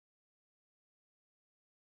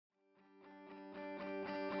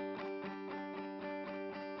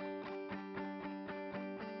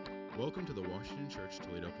Welcome to the Washington Church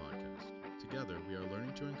Toledo podcast. Together, we are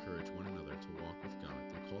learning to encourage one another to walk with God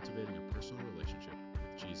through cultivating a personal relationship with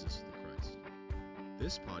Jesus the Christ.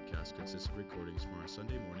 This podcast consists of recordings from our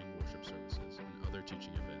Sunday morning worship services and other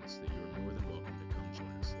teaching events that you are more than welcome to come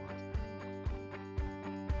join us live.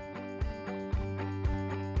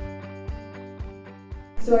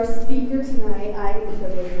 So our speaker tonight, I am the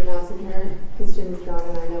privilege of announcing her because Jim's gone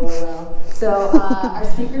and I know her well. So our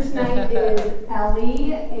speaker tonight is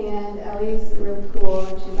Ellie, and Ellie's really cool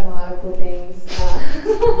and she's done a lot of cool things.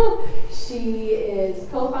 She is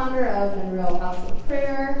co-founder of Monroe House of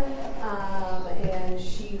Prayer, and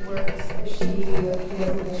she is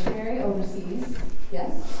a missionary overseas,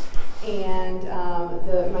 yes. And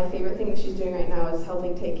my favorite thing that she's doing right now is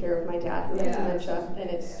helping take care of my dad who has dementia, and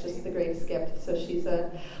it's just the greatest gift. So she's a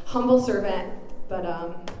humble servant, but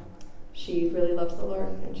she really loves the Lord,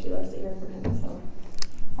 and she loves to hear from Him. So,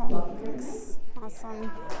 welcome.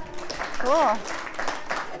 Awesome. Cool.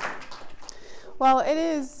 Well,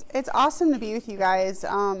 it's awesome to be with you guys.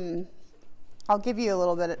 I'll give you a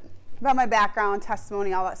little bit about my background,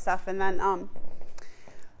 testimony, all that stuff, and then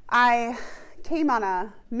I came on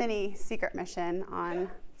a mini secret mission on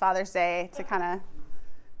Father's Day to kind of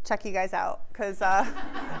check you guys out, because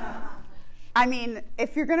I mean,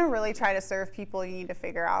 if you're going to really try to serve people, you need to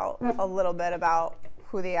figure out a little bit about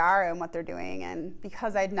who they are and what they're doing. And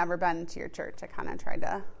because I'd never been to your church, I kind of tried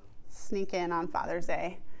to sneak in on Father's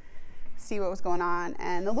Day, see what was going on,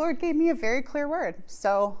 and the Lord gave me a very clear word.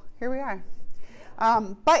 So here we are.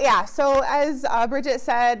 But yeah, so as Bridget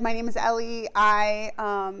said, my name is Ellie. I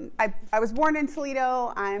was born in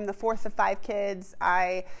Toledo. I'm the fourth of 5 kids.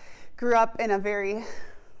 I grew up in a very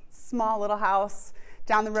small little house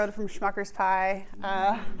down the road from Schmucker's Pie.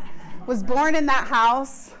 Was born in that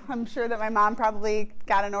house. I'm sure that my mom probably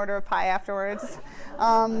got an order of pie afterwards.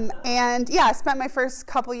 And yeah, I spent my first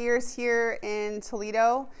couple years here in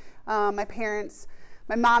Toledo.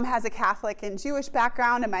 My mom has a Catholic and Jewish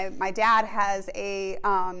background, and my dad has a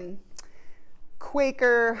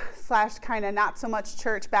Quaker / kind of not so much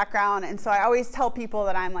church background, and so I always tell people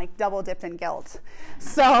that I'm like double dipped in guilt.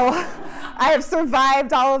 So I have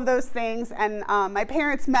survived all of those things, and my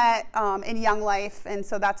parents met in Young Life, and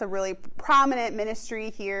so that's a really prominent ministry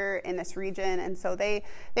here in this region, and so they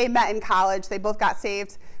met in college. They both got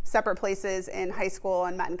saved separate places in high school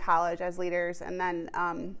and met in college as leaders, and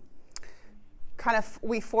then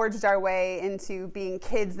we forged our way into being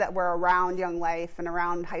kids that were around Young Life and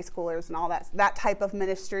around high schoolers and all that type of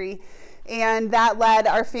ministry. And that led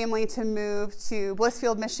our family to move to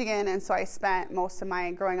Blissfield, Michigan. And so I spent most of my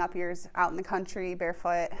growing up years out in the country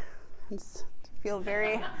barefoot. I feel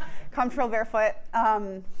very comfortable barefoot,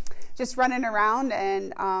 just running around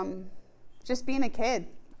and just being a kid.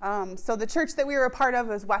 So the church that we were a part of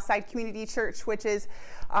was Westside Community Church, which is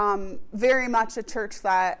very much a church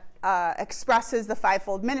that expresses the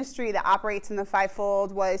fivefold ministry, that operates in the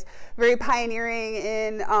fivefold, was very pioneering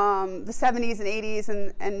in the 70s and 80s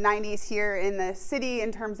and 90s here in the city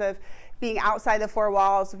in terms of being outside the four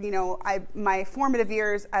walls. You know, my formative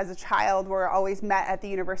years as a child were always met at the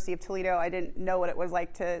University of Toledo. I didn't know what it was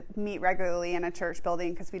like to meet regularly in a church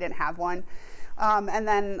building because we didn't have one. And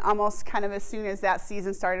then almost kind of as soon as that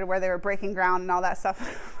season started where they were breaking ground and all that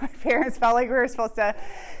stuff, my parents felt like we were supposed to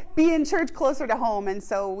be in church closer to home. And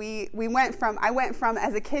so I went from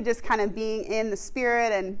as a kid just kind of being in the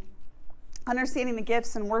Spirit and understanding the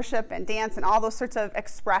gifts and worship and dance and all those sorts of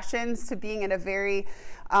expressions to being in a very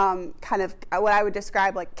kind of what I would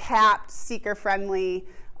describe like capped, seeker-friendly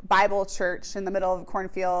Bible church in the middle of a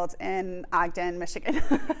cornfield in Ogden, Michigan.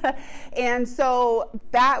 And so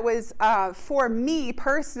that was, for me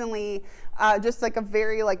personally, just like a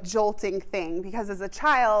very like jolting thing, because as a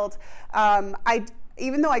child,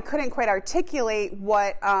 even though I couldn't quite articulate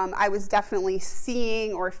what I was definitely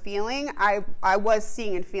seeing or feeling, I was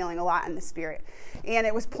seeing and feeling a lot in the Spirit. And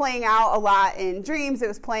it was playing out a lot in dreams. It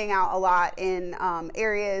was playing out a lot in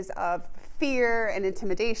areas of fear and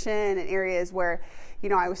intimidation, and areas where, you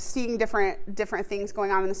know, I was seeing different things going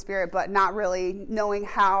on in the Spirit, but not really knowing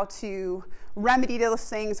how to remedy those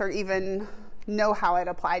things or even know how it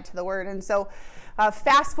applied to the Word. And so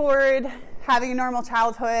fast forward, having a normal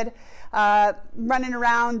childhood, running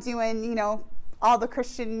around doing, you know, all the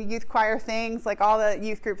Christian youth choir things, like all the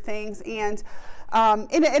youth group things. And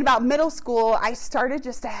in about middle school, I started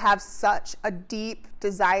just to have such a deep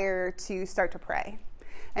desire to start to pray.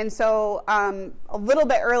 And so a little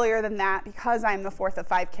bit earlier than that, because I'm the fourth of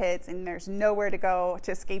 5 kids and there's nowhere to go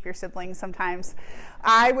to escape your siblings sometimes,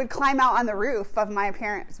 I would climb out on the roof of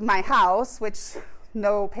my house, which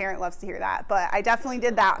no parent loves to hear that, but I definitely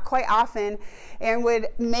did that quite often, and would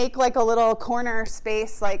make like a little corner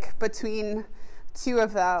space like between two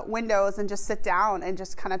of the windows and just sit down and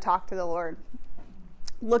just kind of talk to the Lord.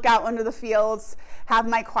 Look out into the fields, have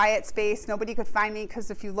my quiet space. Nobody could find me,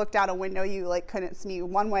 because if you looked out a window, you like couldn't see me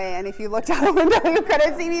one way, and if you looked out a window, you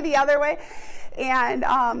couldn't see me the other way. And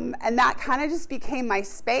that kind of just became my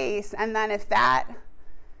space. And then if that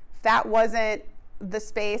wasn't the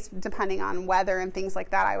space, depending on weather and things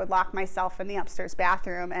like that, I would lock myself in the upstairs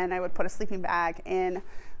bathroom, and I would put a sleeping bag in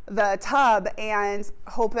the tub and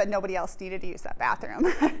hope that nobody else needed to use that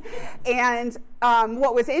bathroom. And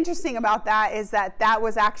what was interesting about that is that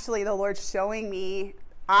was actually the Lord showing me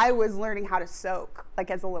I was learning how to soak, like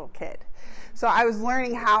as a little kid. So I was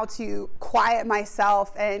learning how to quiet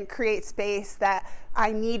myself and create space that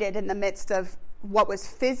I needed in the midst of what was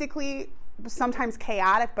physically sometimes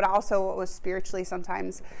chaotic, but also what was spiritually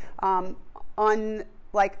sometimes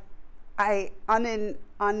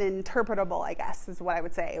uninterpretable, I guess, is what I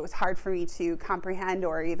would say. It was hard for me to comprehend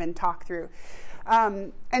or even talk through.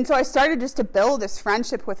 And so I started just to build this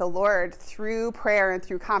friendship with the Lord through prayer and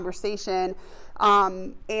through conversation.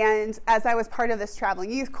 And as I was part of this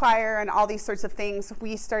traveling youth choir and all these sorts of things,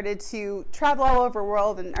 we started to travel all over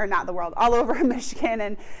the world, all over Michigan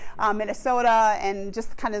and Minnesota and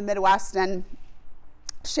just kind of the Midwest, and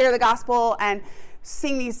share the gospel and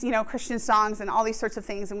sing these, Christian songs and all these sorts of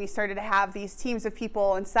things. And we started to have these teams of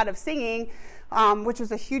people, instead of singing, which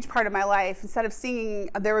was a huge part of my life. Instead of singing,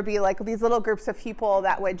 there would be like these little groups of people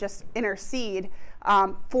that would just intercede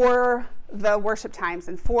for the worship times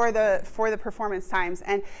and for the performance times.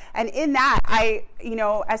 And in that, I,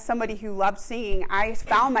 as somebody who loved singing, I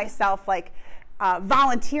found myself like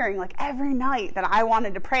volunteering like every night that I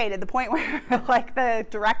wanted to pray, to the point where like the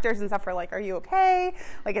directors and stuff were like, "Are you okay?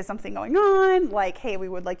 Like, is something going on? Like, hey, we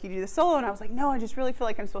would like you to do the solo." And I was like, "No, I just really feel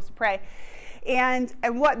like I'm supposed to pray." And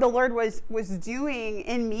what the Lord was doing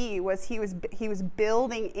in me was he was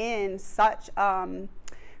building in such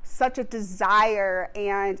a desire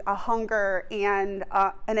and a hunger and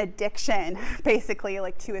an addiction, basically,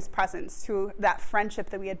 like to his presence, to that friendship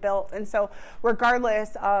that we had built. And so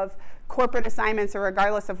regardless of corporate assignments or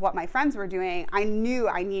regardless of what my friends were doing, I knew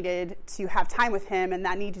I needed to have time with him, and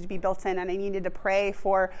that needed to be built in, and I needed to pray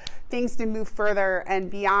for things to move further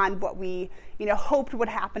and beyond what we hoped would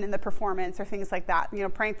happen in the performance or things like that,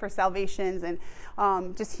 praying for salvations and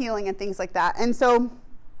just healing and things like that. And so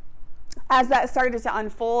as that started to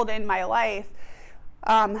unfold in my life,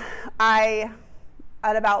 at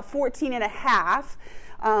about 14 and a half,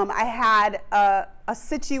 I had a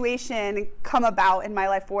situation come about in my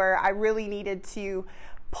life where I really needed to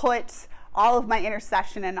put all of my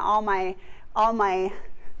intercession and all my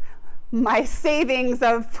savings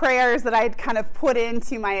of prayers that I'd kind of put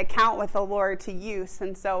into my account with the Lord to use.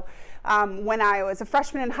 And so when I was a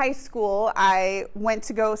freshman in high school, I went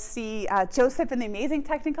to go see Joseph and the Amazing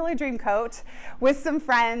Technicolor Dreamcoat with some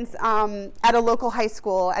friends at a local high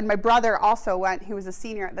school. And my brother also went, he was a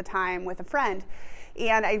senior at the time, with a friend.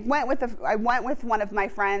 And I went with one of my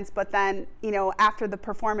friends, but then, after the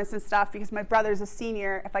performance and stuff, because my brother's a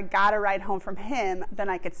senior, if I got a ride home from him, then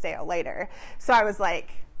I could stay out later. So I was like,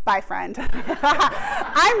 "Bye, friend.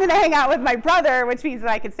 I'm going to hang out with my brother," which means that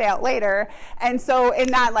I could stay out later. And so in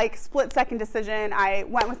that like split-second decision, I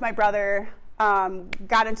went with my brother,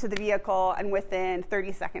 got into the vehicle, and within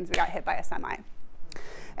 30 seconds, we got hit by a semi.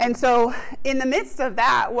 And so in the midst of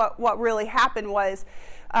that, what really happened was,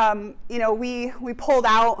 we pulled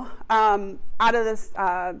out of this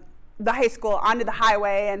the high school onto the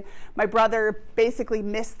highway, and my brother basically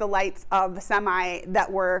missed the lights of the semi that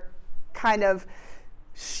were kind of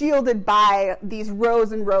shielded by these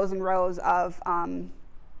rows and rows and rows of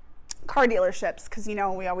car dealerships, because we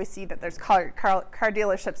always see that there's car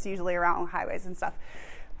dealerships usually around highways and stuff.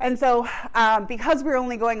 And so because we were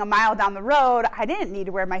only going a mile down the road, I didn't need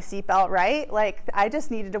to wear my seatbelt, right? Like, I just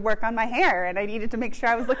needed to work on my hair, and I needed to make sure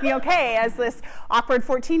I was looking okay as this awkward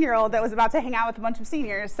 14-year-old that was about to hang out with a bunch of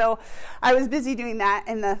seniors. So I was busy doing that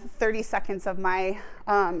in the 30 seconds of my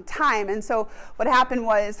time. And so what happened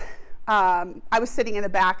was I was sitting in the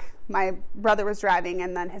back. My brother was driving,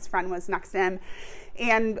 and then his friend was next to him.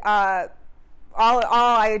 And all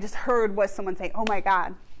I just heard was someone say, "Oh, my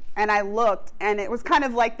God." And I looked, and it was kind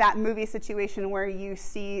of like that movie situation where you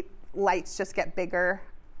see lights just get bigger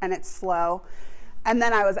and it's slow. And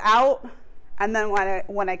then I was out, and then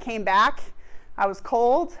when I came back, I was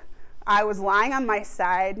cold. I was lying on my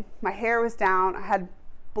side. My hair was down. I had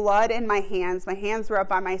blood in my hands. My hands were up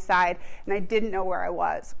by my side, and I didn't know where I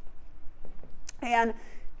was. And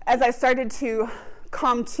as I started to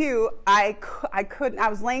come to, I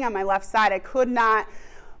was laying on my left side. I could not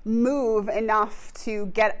move enough to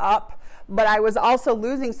get up, but I was also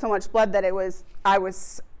losing so much blood that I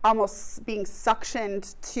was almost being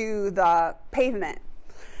suctioned to the pavement.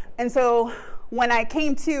 And so when I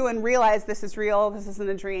came to and realized this is real, this isn't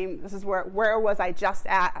a dream, this is where was I just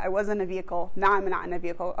at? I was in a vehicle. Now I'm not in a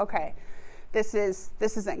vehicle. Okay, this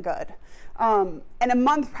isn't good. And a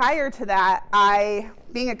month prior to that,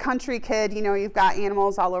 being a country kid, you've got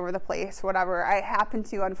animals all over the place, whatever. I happened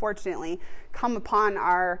to, unfortunately, come upon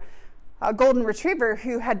our golden retriever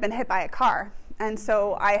who had been hit by a car. And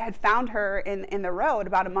so I had found her in the road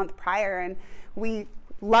about a month prior, and we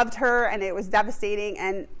loved her, and it was devastating.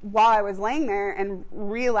 And while I was laying there and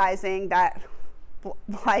realizing that,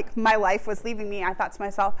 like, my life was leaving me, I thought to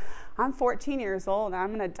myself, I'm 14 years old, and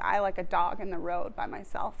I'm going to die like a dog in the road by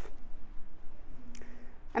myself.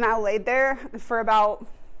 And I laid there for about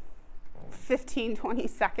 15, 20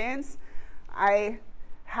 seconds. I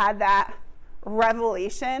had that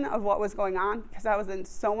revelation of what was going on because I was in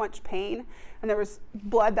so much pain, and there was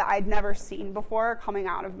blood that I'd never seen before coming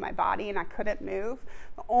out of my body, and I couldn't move.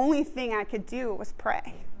 The only thing I could do was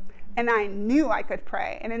pray, and I knew I could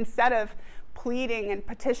pray. And instead of pleading and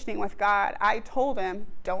petitioning with God, I told him,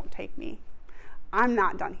 don't take me. I'm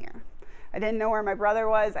not done here. I didn't know where my brother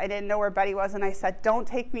was. I didn't know where Betty was, and I said, don't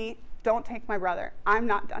take me. Don't take my brother. I'm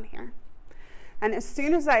not done here. And as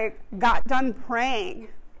soon as I got done praying,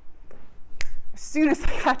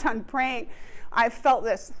 I felt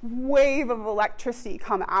this wave of electricity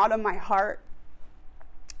come out of my heart,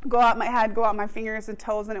 go out my head, go out my fingers and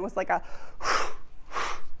toes, and it was like a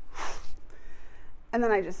and then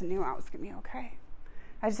I just knew I was going to be okay.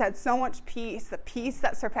 I just had so much peace. The peace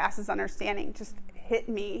that surpasses understanding just hit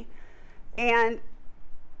me. And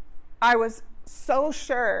I was so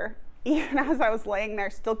sure, even as I was laying there,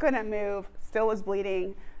 still couldn't move, still was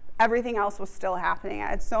bleeding, everything else was still happening. I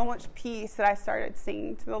had so much peace that I started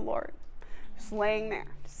singing to the Lord. Just laying there,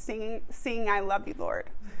 singing, I love you, Lord.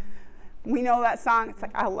 We know that song. It's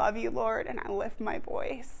like, I love you, Lord, and I lift my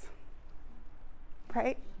voice.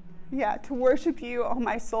 Right? Yeah, to worship you, oh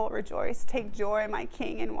my soul, rejoice. Take joy, my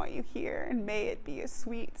King, in what you hear, and may it be a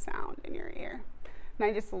sweet sound in your ear. And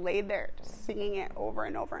I just laid there, just singing it over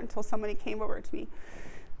and over until somebody came over to me.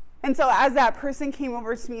 And so as that person came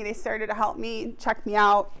over to me, they started to help me, check me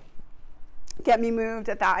out, get me moved.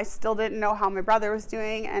 At that, I still didn't know how my brother was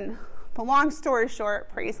doing. And the long story short,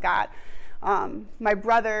 praise God, my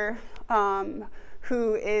brother,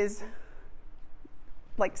 who is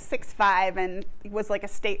like 6'5" and was like a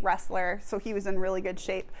state wrestler, so he was in really good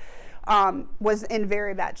shape, was in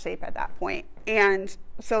very bad shape at that point. And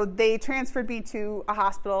so they transferred me to a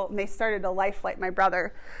hospital, and they started to life flight my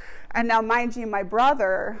brother. And now, mind you, my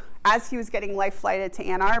brother, as he was getting life flighted to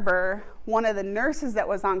Ann Arbor, one of the nurses that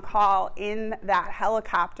was on call in that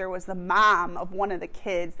helicopter was the mom of one of the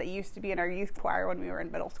kids that used to be in our youth choir when we were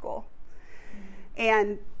in middle school.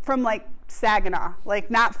 And from like Saginaw,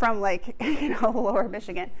 like not from like, lower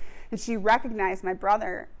Michigan. And she recognized my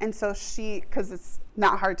brother. And so because it's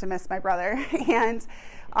not hard to miss my brother, and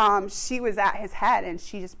she was at his head, and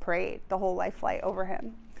she just prayed the whole life flight over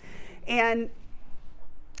him. And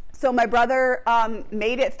so my brother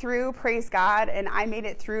made it through, praise God, and I made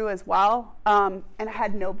it through as well, and I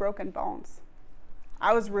had no broken bones.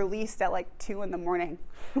 I was released at like 2 a.m.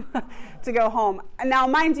 to go home. And now,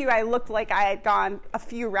 mind you, I looked like I had gone a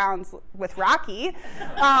few rounds with Rocky,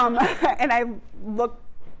 and I looked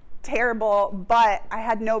terrible, but I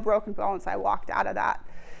had no broken bones. I walked out of that.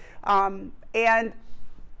 And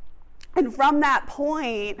from that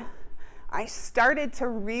point, I started to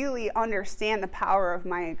really understand the power of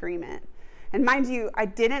my agreement. And mind you, I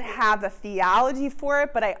didn't have the theology for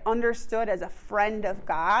it, but I understood as a friend of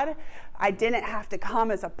God. I didn't have to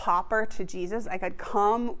come as a pauper to Jesus. I could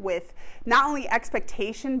come with not only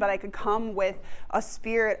expectation, but I could come with a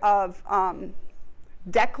spirit of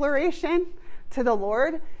declaration to the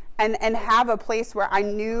Lord, and have a place where I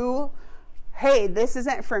knew, hey, this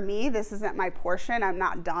isn't for me. This isn't my portion. I'm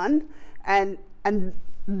not done. And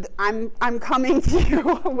I'm coming to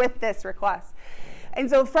you with this request. And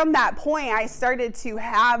so from that point, I started to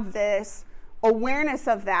have this awareness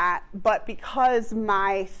of that, but because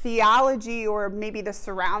my theology, or maybe the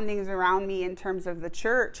surroundings around me in terms of the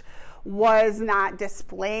church, was not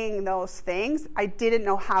displaying those things, I didn't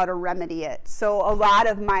know how to remedy it. So a lot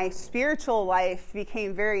of my spiritual life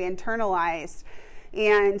became very internalized,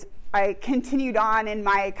 and I continued on in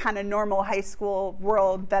my kind of normal high school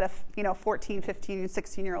world that a 14, 15,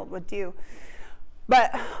 16-year-old would do.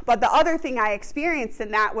 But the other thing I experienced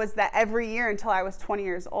in that was that every year until I was 20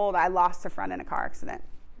 years old, I lost a friend in a car accident.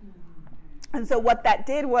 And so what that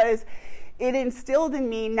did was it instilled in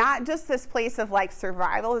me not just this place of like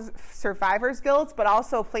survivor's guilt, but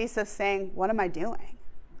also a place of saying, what am I doing?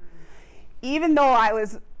 Even though I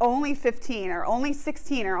was only 15 or only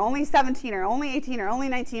 16 or only 17 or only 18 or only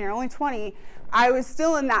 19 or only 20, I was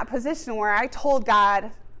still in that position where I told God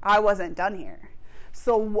I wasn't done here.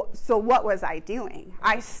 So what was I doing?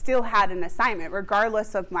 I still had an assignment,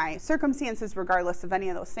 regardless of my circumstances, regardless of any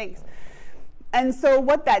of those things. And so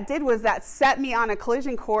what that did was that set me on a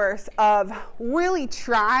collision course of really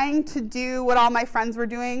trying to do what all my friends were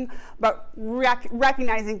doing, but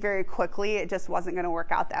recognizing very quickly it just wasn't going to work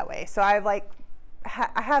out that way. So I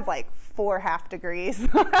have 4 half degrees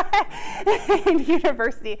in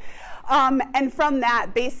university. And from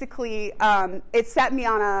that, basically, it set me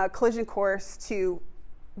on a collision course to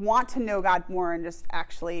want to know God more and just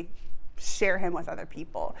actually share him with other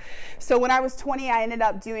people. So when I was 20, I ended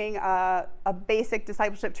up doing a basic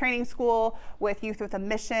discipleship training school with Youth with a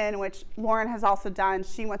Mission, which Lauren has also done.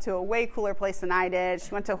 She went to a way cooler place than I did.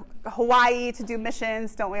 She went to Hawaii to do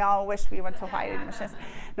missions. Don't we all wish we went to Hawaii to do missions?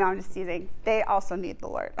 No, I'm just teasing. They also need the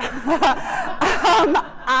Lord. I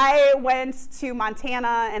went to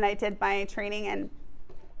Montana and I did my training. And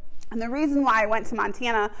the reason why I went to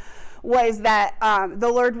Montana was that the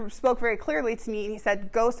Lord spoke very clearly to me, and he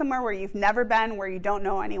said, go somewhere where you've never been, where you don't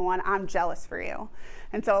know anyone. I'm jealous for you.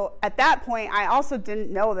 And so at that point, I also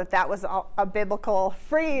didn't know that was a biblical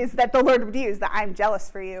phrase that the Lord would use, that I'm jealous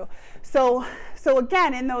for you. So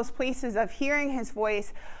again, in those places of hearing his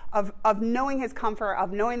voice, of knowing his comfort,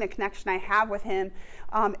 of knowing the connection I have with him,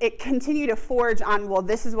 it continued to forge on, well,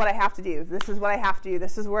 this is what I have to do. This is what I have to do.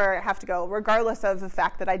 This is where I have to go, regardless of the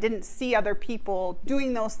fact that I didn't see other people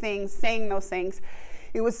doing those things, saying those things.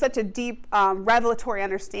 It was such a deep revelatory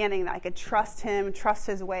understanding that I could trust him, trust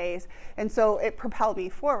his ways. And so it propelled me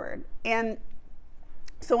forward. And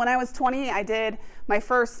so when I was 20, I did my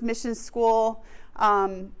first mission school.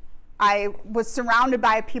 I was surrounded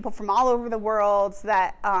by people from all over the world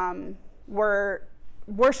that were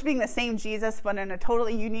worshiping the same Jesus, but in a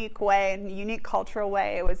totally unique way, in a unique cultural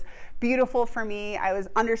way. It was beautiful for me. I was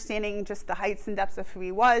understanding just the heights and depths of who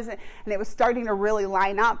he was, and it was starting to really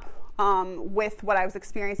line up with what I was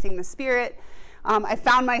experiencing in the Spirit. I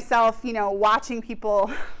found myself, watching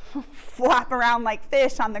people flap around like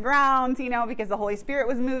fish on the ground, because the Holy Spirit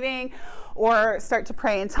was moving, or start to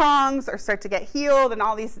pray in tongues, or start to get healed, and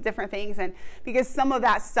all these different things. And because some of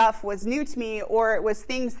that stuff was new to me, or it was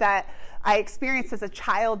things that I experienced as a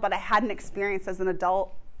child, but I hadn't experienced as an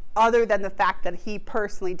adult, other than the fact that he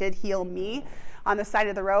personally did heal me on the side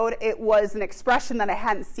of the road, it was an expression that I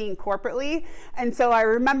hadn't seen corporately. And so I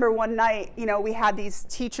remember one night, we had these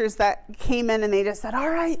teachers that came in and they just said, all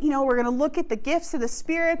right, we're going to look at the gifts of the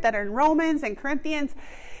Spirit that are in Romans and Corinthians.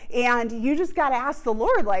 And you just got to ask the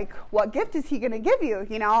Lord, what gift is he going to give you,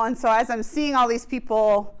 And so as I'm seeing all these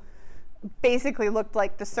people basically looked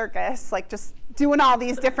like the circus, just doing all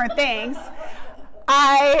these different things,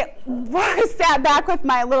 I sat back with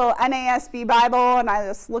my little NASB Bible and I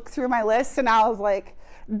just looked through my list and I was like,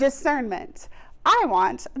 discernment. I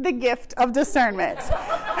want the gift of discernment.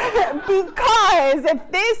 Because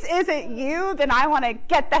if this isn't you, then I want to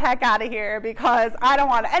get the heck out of here because I don't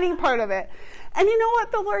want any part of it. And you know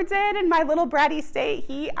what the Lord did in my little bratty state?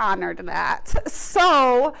 He honored that.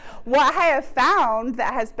 So what I have found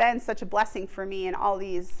that has been such a blessing for me in all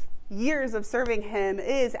these years of serving him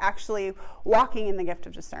is actually walking in the gift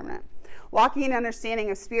of discernment, walking in understanding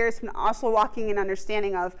of spirits, and also walking in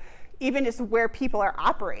understanding of even just where people are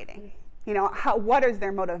operating. What is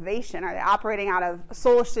their motivation? Are they operating out of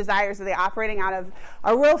soulish desires? Are they operating out of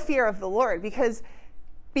a real fear of the Lord? Because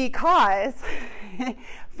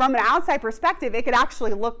from an outside perspective, it could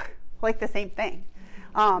actually look like the same thing,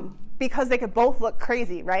 because they could both look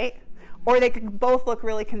crazy, right? Or they could both look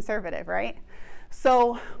really conservative, right?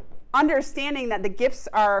 So understanding that the gifts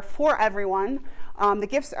are for everyone, the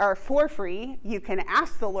gifts are for free. You can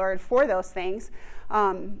ask the Lord for those things,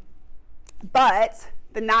 but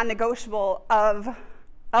the non-negotiable of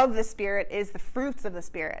the Spirit is the fruits of the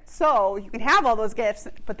Spirit. So you can have all those gifts,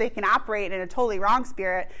 but they can operate in a totally wrong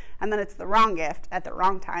spirit, and then it's the wrong gift at the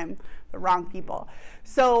wrong time, the wrong people.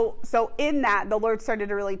 So in that, the Lord started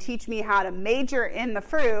to really teach me how to major in the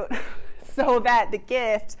fruit so that the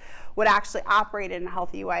gift would actually operate in a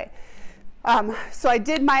healthy way. So I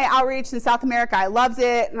did my outreach in South America. I loved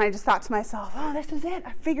it, and I just thought to myself, oh, this is it.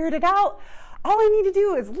 I figured it out. All I need to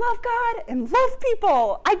do is love God and love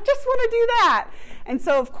people. I just want to do that. And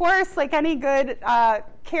so, of course, like any good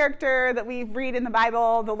character that we read in the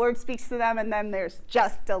Bible, the Lord speaks to them, and then there's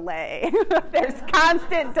just delay. There's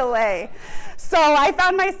constant delay. So I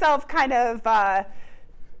found myself kind of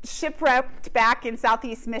shipwrecked back in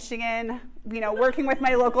Southeast Michigan, working with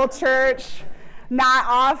my local church, not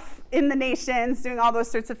off in the nations, doing all those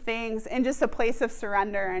sorts of things, in just a place of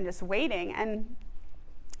surrender and just waiting. And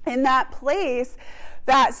in that place,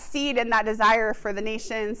 that seed and that desire for the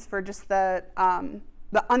nations, for just the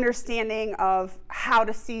understanding of how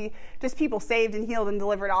to see just people saved and healed and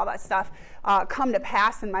delivered, all that stuff, come to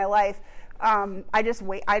pass in my life. I just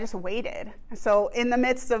waited. So in the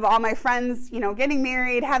midst of all my friends, getting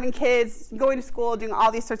married, having kids, going to school, doing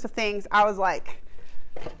all these sorts of things, I was like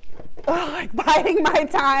biding my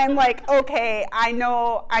time, like, okay, I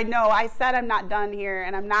know, I said I'm not done here,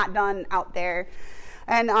 and I'm not done out there.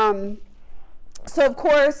 And so of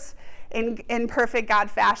course, in perfect God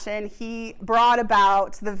fashion, he brought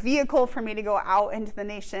about the vehicle for me to go out into the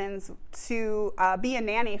nations to be a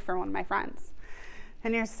nanny for one of my friends.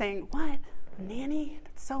 And you're saying, what? Nanny?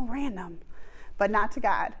 That's so random. But not to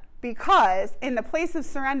God. Because in the place of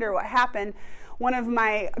surrender, what happened, one of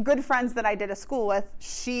my good friends that I did a school with,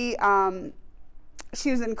 she was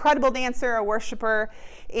an incredible dancer, a worshiper,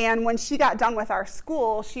 and when she got done with our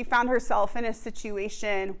school, she found herself in a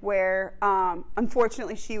situation where,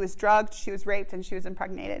 unfortunately, she was drugged, she was raped, and she was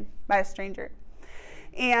impregnated by a stranger.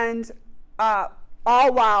 And all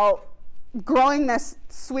while growing this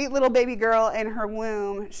sweet little baby girl in her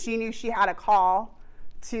womb, she knew she had a call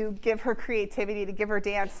to give her creativity, to give her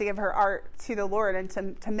dance, to give her art to the Lord and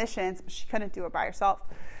to missions, but she couldn't do it by herself.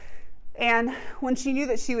 And when she knew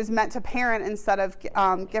that she was meant to parent instead of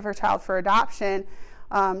give her child for adoption,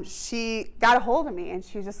 she got a hold of me, and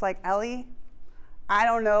she was just like, Ellie, I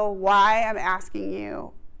don't know why I'm asking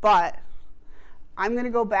you, but I'm going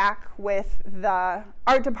to go back with the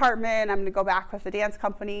art department, I'm going to go back with the dance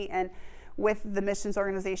company and with the missions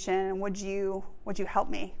organization, and would you help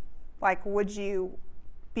me? Like, would you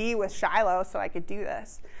be with Shiloh so I could do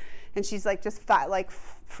this? And she's like,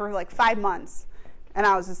 for 5 months. And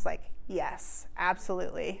I was just like, yes,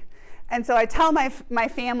 absolutely. And so I tell my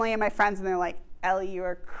family and my friends, and they're like, Ellie, you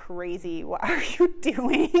are crazy. What are you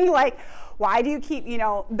doing? Like, why do you keep,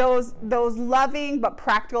 those loving but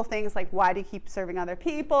practical things, like, why do you keep serving other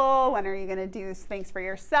people? When are you going to do things for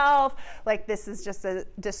yourself? Like, this is just a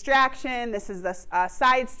distraction. This is a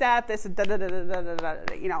sidestep. This is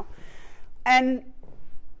And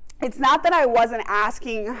it's not that I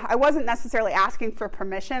wasn't necessarily asking for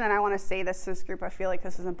permission, and I want to say this to this group, I feel like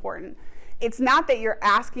this is important. It's not that you're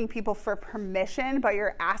asking people for permission, but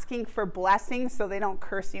you're asking for blessings so they don't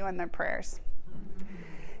curse you in their prayers.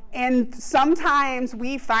 And sometimes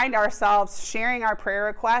we find ourselves sharing our prayer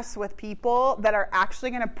requests with people that are actually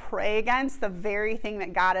going to pray against the very thing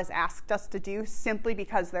that God has asked us to do simply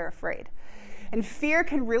because they're afraid. And fear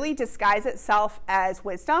can really disguise itself as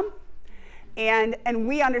wisdom. And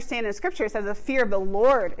we understand in Scripture, it says the fear of the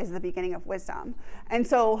Lord is the beginning of wisdom. And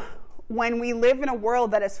so when we live in a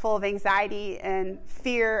world that is full of anxiety and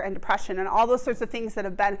fear and depression and all those sorts of things that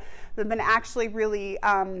have been actually really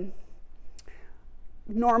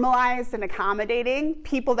normalized and accommodating,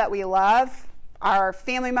 people that we love, our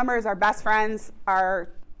family members, our best friends, our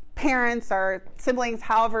parents, our siblings,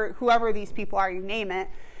 whoever these people are, you name it,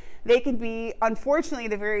 they can be, unfortunately,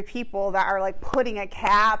 the very people that are like putting a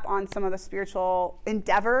cap on some of the spiritual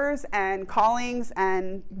endeavors and callings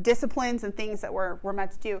and disciplines and things that we're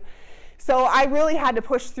meant to do. So I really had to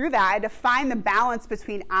push through that. I had to find the balance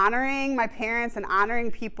between honoring my parents and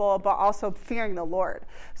honoring people, but also fearing the Lord.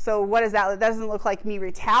 So what is that? It doesn't look like me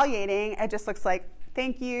retaliating. It just looks like,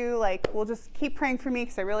 thank you. Like, we'll just keep praying for me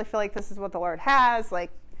because I really feel like this is what the Lord has.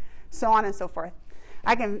 Like, so on and so forth.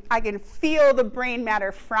 I can feel the brain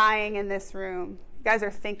matter frying in this room. You guys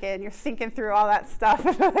are thinking, you're thinking through all that stuff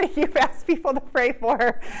that you've asked people to pray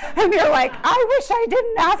for. And you're like, I wish I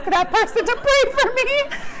didn't ask that person to pray for me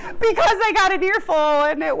because I got an earful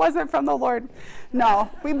and it wasn't from the Lord. No,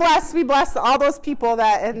 we bless all those people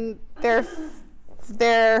that in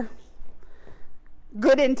their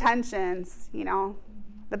good intentions,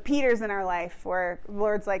 the Peters in our life where the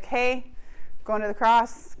Lord's like, hey, going to the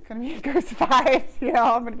cross, going to be crucified,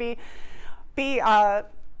 I'm going to be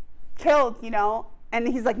killed, And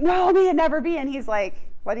he's like, no, may it never be. And he's like,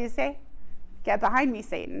 what do you say? Get behind me,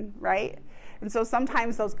 Satan, right? And so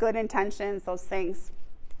sometimes those good intentions, those things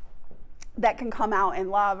that can come out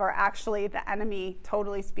in love are actually the enemy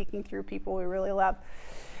totally speaking through people we really love.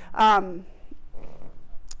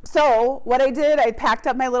 So what I did, I packed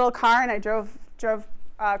up my little car and I drove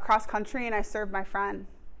cross country and I served my friend.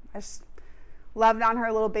 I just loved on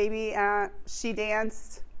her little baby. She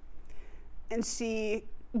danced and she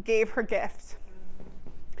gave her gift.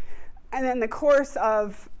 And in the course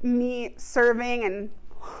of me serving and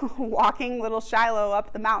walking little Shiloh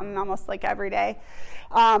up the mountain almost like every day,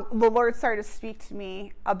 the Lord started to speak to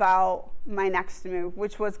me about my next move,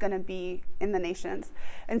 which was going to be in the nations.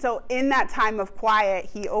 And so in that time of quiet,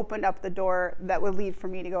 he opened up the door that would lead for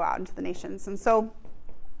me to go out into the nations. And so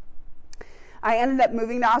I ended up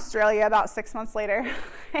moving to Australia about 6 months later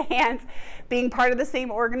and being part of the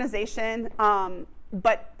same organization,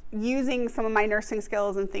 but using some of my nursing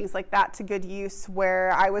skills and things like that to good use,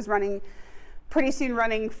 where I was pretty soon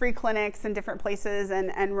running free clinics in different places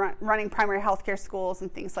and running primary healthcare schools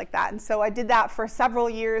and things like that. And so I did that for several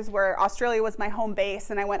years, where Australia was my home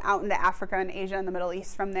base, and I went out into Africa and Asia and the Middle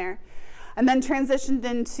East from there. And then transitioned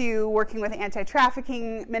into working with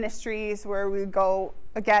anti-trafficking ministries, where we would go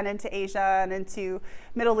again into Asia and into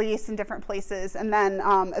Middle East and different places. And then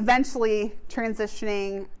eventually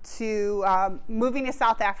transitioning to moving to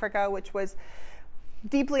South Africa, which was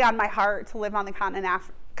deeply on my heart, to live on the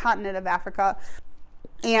continent of Africa.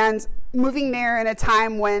 And moving there in a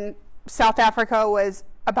time when South Africa was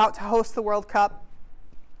about to host the World Cup,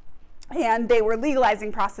 and they were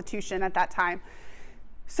legalizing prostitution at that time,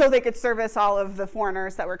 so they could service all of the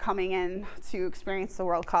foreigners that were coming in to experience the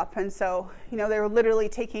World Cup. And so, they were literally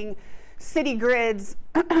taking city grids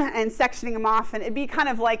and sectioning them off. And it'd be kind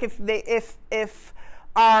of like if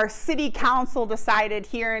our city council decided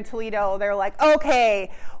here in Toledo, they're like, okay,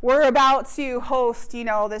 we're about to host,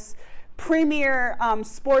 this premier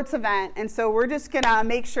sports event. And so we're just going to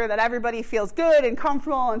make sure that everybody feels good and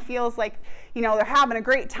comfortable and feels like, they're having a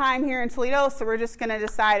great time here in Toledo. So we're just going to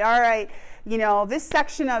decide, all right, this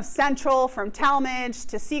section of Central from Talmadge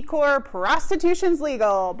to Secor, prostitution's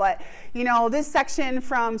legal. But, this section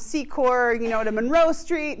from Secor, to Monroe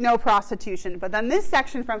Street, no prostitution. But then this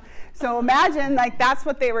section so imagine, that's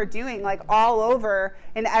what they were doing, all over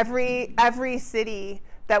in every city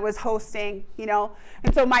that was hosting,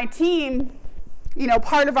 And so my team,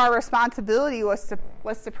 part of our responsibility was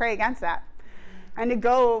to pray against that. And to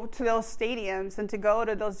go to those stadiums and to go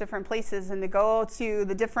to those different places and to go to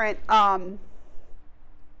the different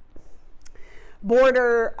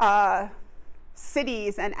border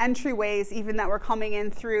cities and entryways even that were coming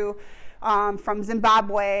in through from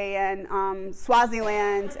Zimbabwe and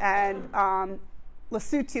Swaziland and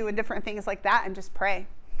Lesotho and different things like that, and just pray.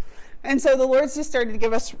 And so the Lord's just started to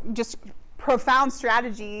give us just profound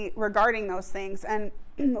strategy regarding those things. And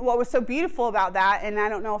what was so beautiful about that, and I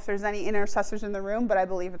don't know if there's any intercessors in the room, but I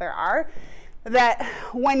believe there are, that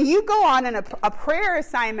when you go on a prayer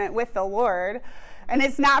assignment with the Lord, and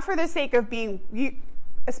it's not for the sake of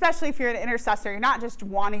especially if you're an intercessor, you're not just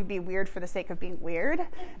wanting to be weird for the sake of being weird,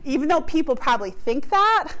 even though people probably think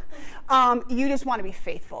that, you just want to be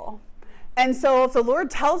faithful. And so if the Lord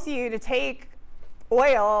tells you to take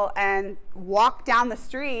oil and walk down the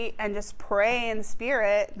street and just pray in the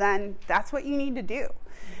Spirit, then that's what you need to do.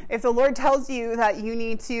 If the Lord tells you that you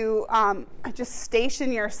need to just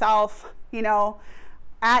station yourself,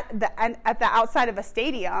 at the outside of a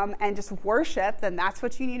stadium and just worship, then that's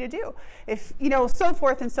what you need to do. If so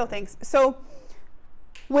forth and so things. So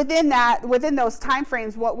within those time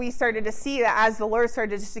frames, what we started to see, that as the Lord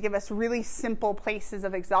started just to give us really simple places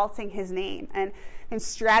of exalting His name and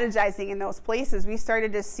strategizing in those places, we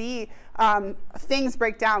started to see things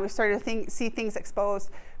break down. We started to see things exposed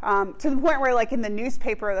to the point where, in the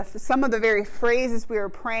newspaper, some of the very phrases we were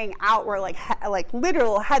praying out were like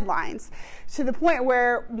literal headlines. To the point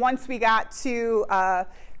where once we got to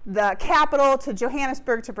the capital, to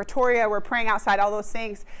Johannesburg, to Pretoria, we're praying outside, all those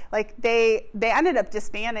things, they ended up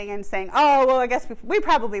disbanding and saying, oh, well, I guess we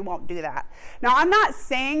probably won't do that. Now, I'm not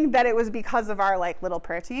saying that it was because of our little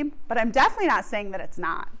prayer team, but I'm definitely not saying that it's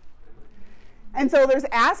not. And so there's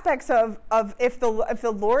aspects of if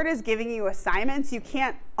the Lord is giving you assignments, you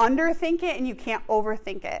can't underthink it and you can't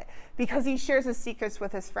overthink it, because He shares His secrets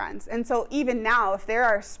with His friends. And so even now, if there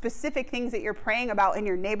are specific things that you're praying about in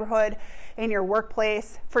your neighborhood, in your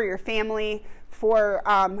workplace, for your family, for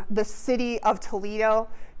the city of Toledo,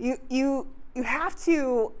 you have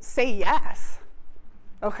to say yes.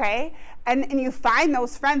 Okay? And you find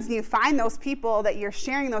those friends and you find those people that you're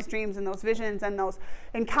sharing those dreams and those visions and those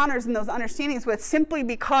encounters and those understandings with, simply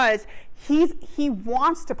because he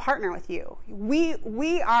wants to partner with you.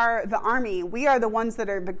 We are the army. We are the ones that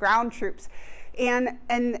are the ground troops. And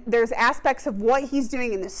there's aspects of what He's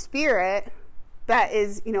doing in the Spirit that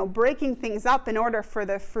is, breaking things up in order for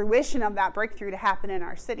the fruition of that breakthrough to happen in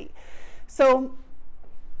our city. So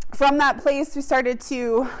from that place, we started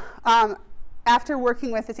to after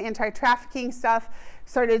working with this anti-trafficking stuff,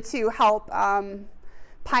 started to help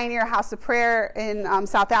pioneer House of Prayer in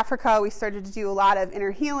South Africa. We started to do a lot of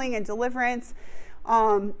inner healing and deliverance.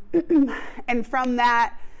 And from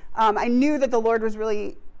that, I knew that the Lord was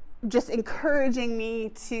really just encouraging me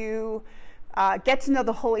to get to know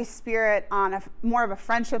the Holy Spirit on more of a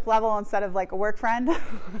friendship level instead of like a work friend.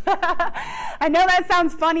 I know that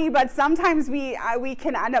sounds funny, but sometimes we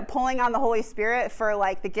can end up pulling on the Holy Spirit for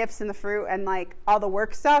like the gifts and the fruit and like all the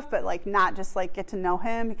work stuff, but like not just like get to know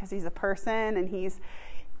him because he's a person, and he's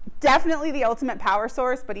definitely the ultimate power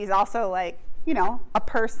source, but he's also like, you know, a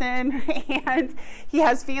person and he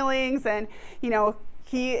has feelings, and, you know,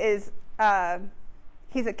 he is,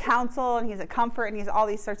 he's a counsel and he's a comfort and he's all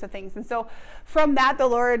these sorts of things. And so from that, the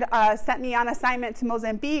Lord sent me on assignment to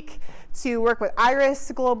Mozambique to work with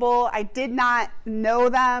Iris Global. I did not know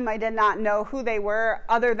them. I did not know who they were,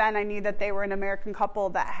 other than I knew that they were an American couple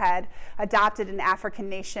that had adopted an African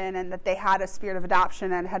nation and that they had a spirit of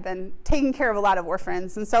adoption and had been taking care of a lot of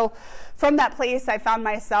orphans. And so from that place, I found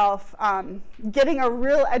myself getting a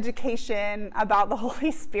real education about the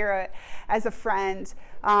Holy Spirit as a friend.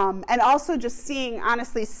 And also just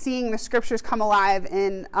honestly seeing the scriptures come alive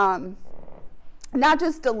in not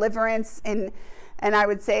just deliverance and I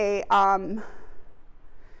would say kind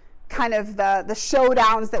of the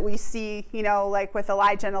showdowns that we see, you know, like with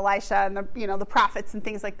Elijah and Elisha and the, you know, the prophets and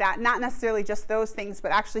things like that. Not necessarily just those things,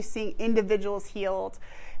 but actually seeing individuals healed,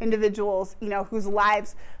 individuals, you know, whose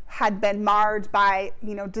lives had been marred by,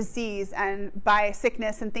 you know, disease and by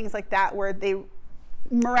sickness and things like that, where they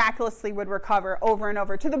miraculously would recover over and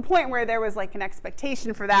over, to the point where there was like an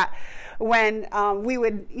expectation for that when we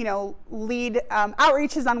would, you know, lead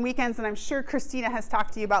outreaches on weekends. And I'm sure Christina has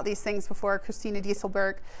talked to you about these things before, Christina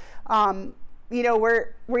Dieselberg, you know,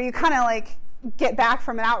 where you kind of like get back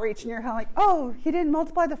from an outreach and you're kind of like, oh, he didn't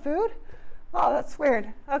multiply the food? Oh, that's weird.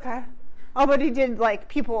 Okay. Oh, but he did, like,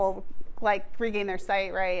 people like regain their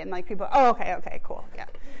sight, right? And like people, oh, okay, cool, yeah.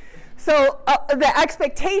 So the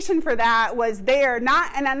expectation for that was there, and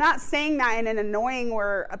I'm not saying that in an annoying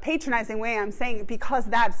or a patronizing way. I'm saying because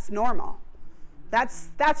that's normal. That's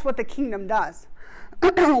what the kingdom does.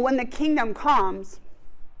 When the kingdom comes,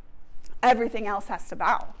 everything else has to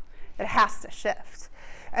bow. It has to shift.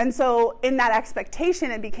 And so in that expectation,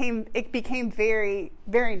 it became very,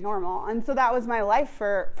 very normal. And so that was my life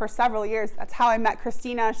for several years. That's how I met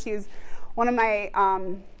Christina. She was one of my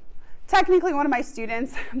technically one of my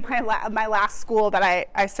students, my last school that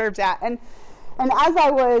I served at. And as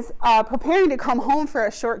I was preparing to come home for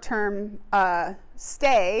a short-term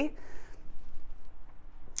stay,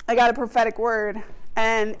 I got a prophetic word.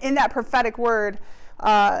 And in that prophetic word,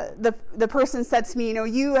 the person said to me, you know,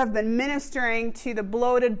 you have been ministering to the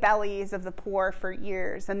bloated bellies of the poor for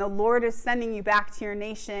years, and the Lord is sending you back to your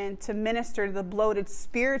nation to minister to the bloated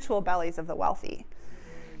spiritual bellies of the wealthy.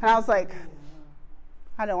 And I was like,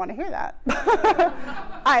 I don't want to hear that.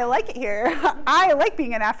 I like it here. I like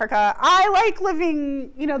being in Africa. I like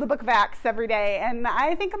living, you know, the Book of Acts every day. And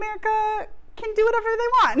I think America can do whatever they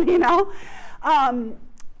want, you know.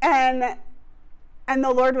 And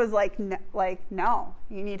the Lord was like, no,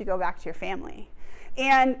 you need to go back to your family.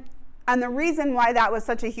 And the reason why that was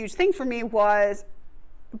such a huge thing for me was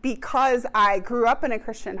because I grew up in a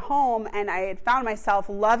Christian home and I had found myself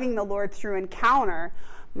loving the Lord through encounter.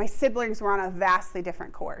 My siblings were on a vastly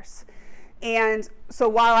different course. And so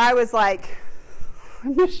while I was like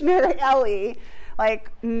missionary Ellie, like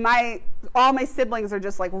all my siblings are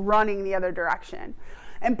just like running the other direction.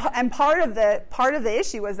 And part of the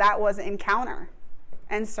issue was encounter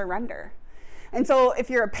and surrender. And so if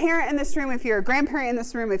you're a parent in this room, if you're a grandparent in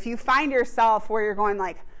this room, if you find yourself where you're going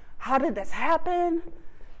like, how did this happen?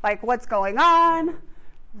 Like, what's going on?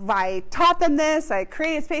 I taught them this, I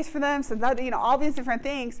created space for them, so that, you know, all these different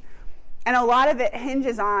things. And a lot of it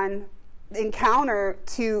hinges on encounter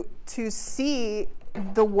to see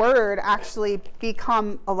the word actually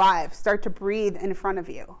become alive, start to breathe in front of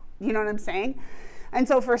you. You know what I'm saying? And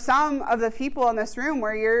so for some of the people in this room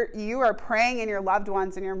where you are praying in your loved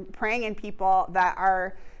ones and you're praying in people that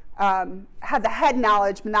are have the head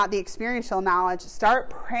knowledge but not the experiential knowledge, start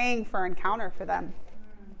praying for encounter for them.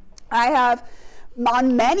 I have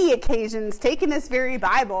on many occasions taken this very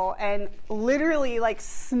Bible and literally like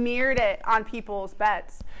smeared it on people's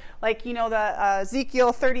beds. Like, you know, the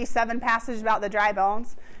Ezekiel 37 passage about the dry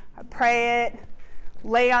bones. I pray it,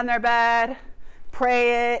 lay on their bed,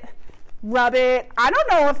 pray it, rub it. I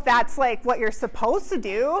don't know if that's like what you're supposed to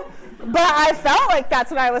do, but I felt like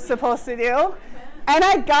that's what I was supposed to do. And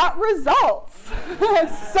I got results.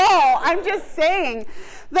 So I'm just saying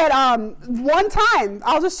that one time,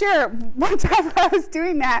 I'll just share, one time I was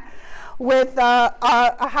doing that with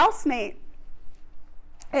a housemate.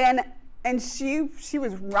 And she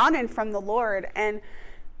was running from the Lord. And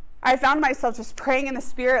I found myself just praying in the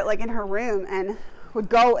Spirit, like in her room. And would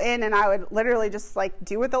go in and I would literally just like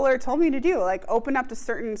do what the Lord told me to do, like open up to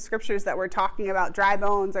certain scriptures that were talking about dry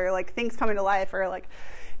bones or like things coming to life, or like,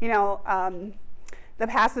 the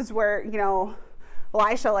passage where,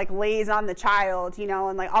 Elisha like lays on the child,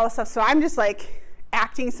 and like all this stuff. So I'm just like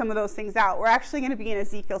acting some of those things out. We're actually going to be in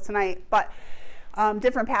Ezekiel tonight, but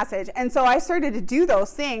different passage. And so I started to do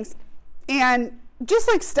those things, and just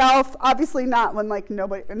like stealth, obviously not when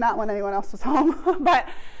anyone else was home, but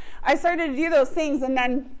I started to do those things. And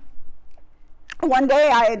then one day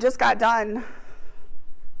I had just got done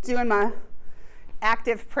doing my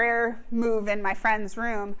active prayer move in my friend's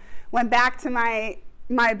room, went back to my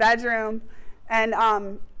bedroom, and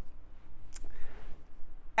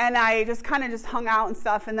I just kind of just hung out and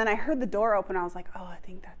stuff. And then I heard the door open. I was like, oh, I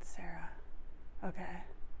think that's Sarah. Okay.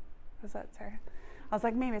 Was that Sarah? I was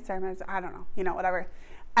like, maybe it's Sarah. I don't know, whatever.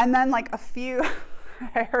 And then like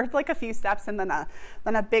I heard like a few steps, and then a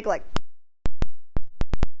big like,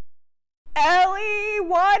 Ellie,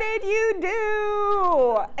 what did you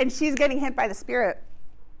do? And she's getting hit by the Spirit.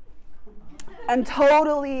 And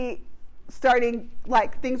totally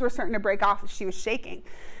things were starting to break off. She was shaking.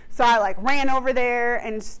 So I like ran over there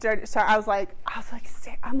and I was like,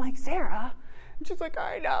 Sarah. And she's like,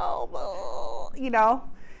 I know,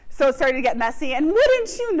 So it started to get messy. And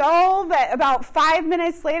wouldn't you know that about 5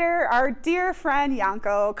 minutes later, our dear friend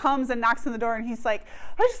Yanko comes and knocks on the door, and he's like,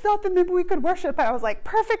 I just thought that maybe we could worship. And I was like,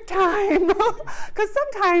 perfect time. Because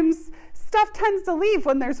sometimes stuff tends to leave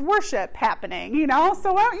when there's worship happening,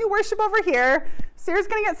 So why don't you worship over here? Sarah's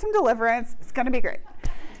going to get some deliverance. It's going to be great.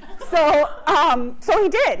 So he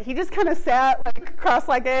did. He just kind of sat like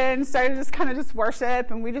cross-legged and started just kind of just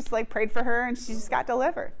worship, and we just like prayed for her, and she just got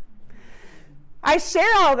delivered. I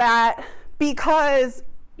share all that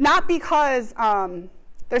not because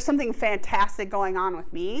there's something fantastic going on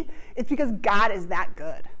with me. It's because God is that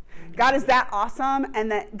good. God is that awesome,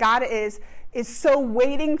 and that God is so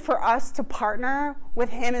waiting for us to partner with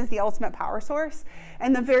him as the ultimate power source.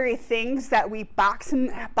 And the very things that we box him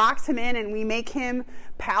in, and we make him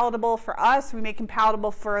palatable for us, we make him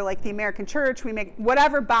palatable for like the American church, we make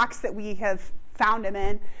whatever box that we have found him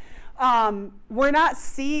in. We're not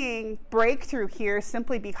seeing breakthrough here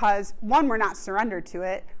simply because, one, we're not surrendered to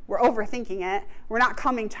it, we're overthinking it, we're not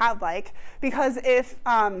coming childlike. Because if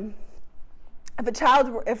I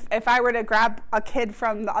were to grab a kid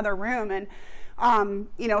from the other room and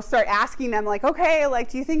start asking them like, okay, like,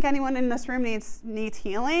 do you think anyone in this room needs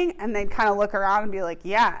healing? And they'd kind of look around and be like,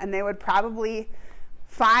 yeah, and they would probably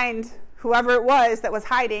find whoever it was that was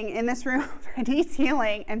hiding in this room that needs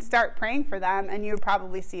healing and start praying for them, and you would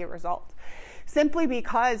probably see a result. Simply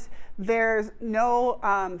because there's no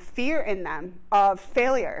fear in them of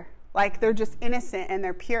failure. Like, they're just innocent and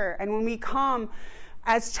they're pure. And when we come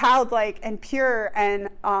as childlike and pure and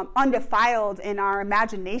undefiled in our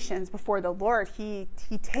imaginations before the Lord, he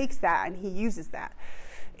takes that and he uses that.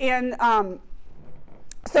 And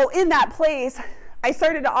so in that place, I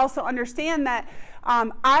started to also understand that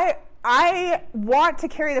I want to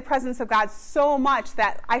carry the presence of God so much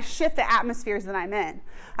that I shift the atmospheres that I'm in.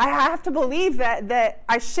 I have to believe that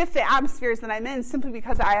I shift the atmospheres that I'm in simply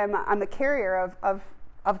because I'm a carrier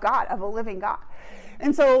of God, of a living God.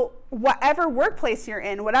 And so whatever workplace you're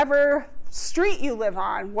in, whatever street you live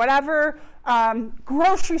on, whatever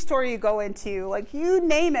grocery store you go into, like, you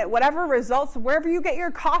name it, whatever results, wherever you get your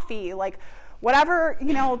coffee, like whatever,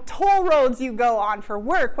 toll roads you go on for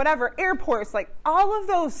work, whatever airports, like all of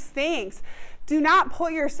those things, do not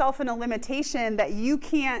put yourself in a limitation that you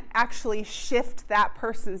can't actually shift that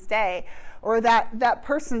person's day or that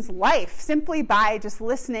person's life simply by just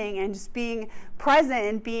listening and just being present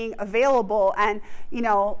and being available and,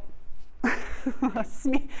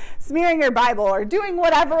 smearing your Bible or doing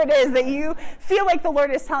whatever it is that you feel like the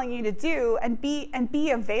Lord is telling you to do, and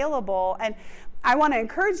be available. And I want to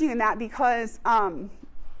encourage you in that because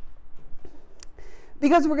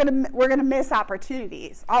we're gonna miss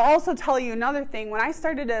opportunities. I'll also tell you another thing. When I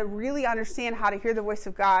started to really understand how to hear the voice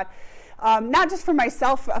of God, not just for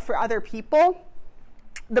myself, but for other people,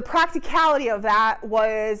 the practicality of that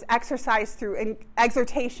was exercised through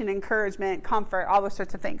exhortation, encouragement, comfort, all those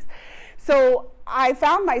sorts of things. So I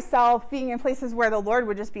found myself being in places where the Lord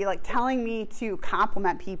would just be like telling me to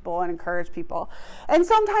compliment people and encourage people. And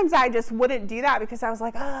sometimes I just wouldn't do that because I was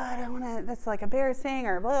like, oh, I don't want to, that's like embarrassing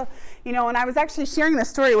or blah, and I was actually sharing this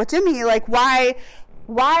story with Jimmy, like why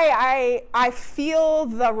I feel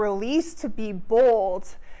the release to be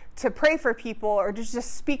bold, to pray for people or to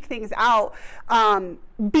just speak things out,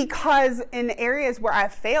 because in areas where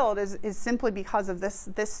I've failed is simply because of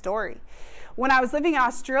this story. when I was living in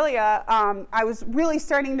Australia, I was really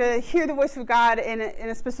starting to hear the voice of God in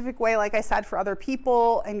a specific way, like I said, for other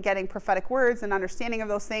people, and getting prophetic words and understanding of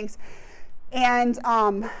those things. And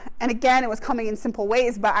again, it was coming in simple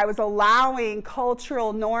ways, but I was allowing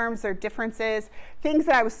cultural norms or differences, things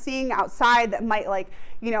that I was seeing outside that might, like,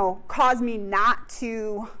 cause me not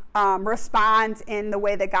to respond in the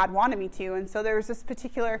way that God wanted me to. And so there was this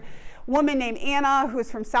particular woman named Anna who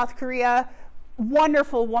was from South Korea,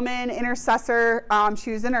 wonderful woman, intercessor.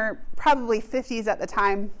 She was in her probably 50s at the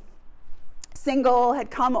time. Single,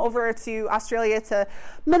 had come over to Australia to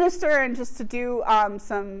minister and just to do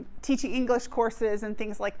some teaching English courses and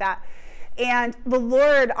things like that. And the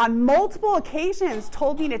Lord, on multiple occasions,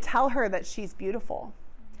 told me to tell her that she's beautiful.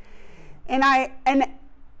 And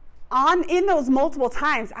in those multiple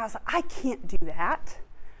times, I was like, I can't do that.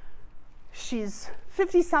 She's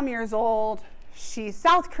 50-some years old. She's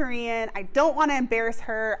South Korean. I don't want to embarrass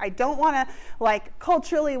her. I don't want to,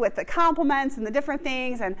 culturally with the compliments and the different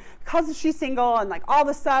things, and because she's single and all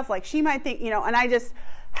this stuff, she might think, and I just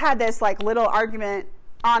had this little argument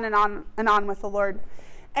on and on and on with the Lord.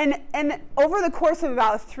 And over the course of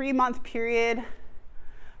about a 3-month period,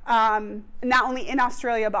 not only in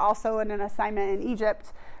Australia, but also in an assignment in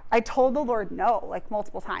Egypt, I told the Lord no,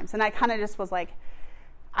 multiple times. And I kind of just was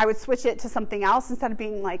I would switch it to something else instead of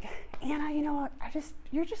being Anna, you know what,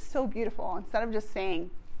 you're just so beautiful. Instead of just saying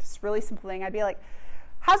this really simple thing, I'd be like,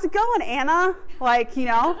 how's it going, Anna?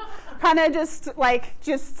 Kind of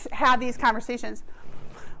just have these conversations.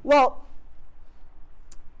 Well,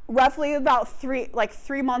 roughly about 3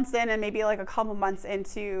 months in, and maybe a couple months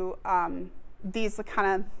into these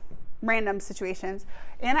kind of random situations,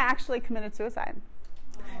 Anna actually committed suicide.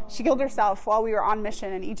 She killed herself while we were on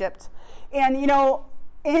mission in Egypt. And,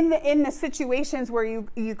 in the situations where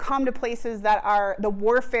you come to places that the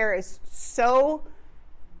warfare is so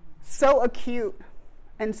acute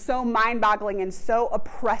and so mind-boggling and so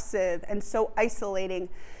oppressive and so isolating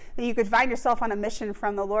that you could find yourself on a mission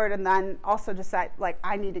from the Lord and then also decide,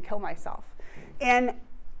 I need to kill myself. And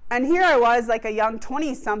here I was, a young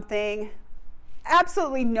 20-something,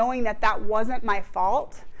 absolutely knowing that wasn't my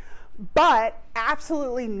fault, but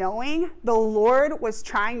absolutely knowing the Lord was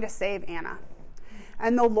trying to save Anna.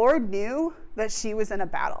 And the Lord knew that she was in a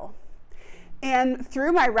battle. And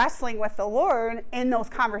through my wrestling with the Lord in those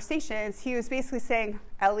conversations, he was basically saying,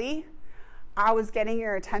 Ellie, I was getting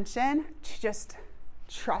your attention to just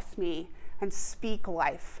trust me and speak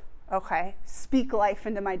life, okay? Speak life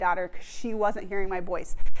into my daughter, because she wasn't hearing my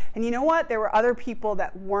voice. And you know what? There were other people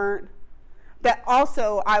that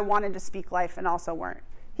also I wanted to speak life and also weren't.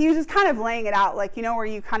 He was just kind of laying it out, where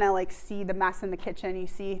you kind of see the mess in the kitchen, you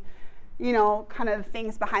see, kind of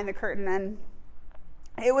things behind the curtain. And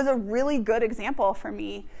it was a really good example for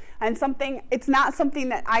me. And it's not something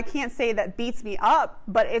that I can't say that beats me up,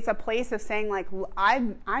 but it's a place of saying,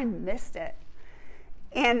 I missed it.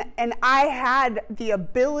 And I had the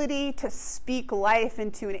ability to speak life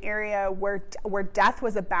into an area where death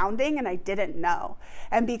was abounding, and I didn't know.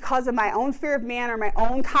 And because of my own fear of man or my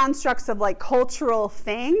own constructs of cultural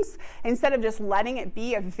things, instead of just letting it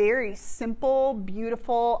be a very simple,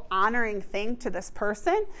 beautiful, honoring thing to this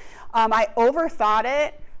person, I overthought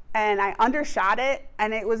it and I undershot it,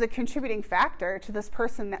 and it was a contributing factor to this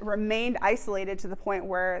person that remained isolated to the point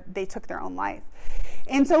where they took their own life.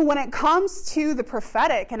 And so when it comes to the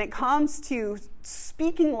prophetic and it comes to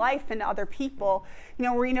speaking life into other people,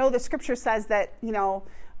 the scripture says that,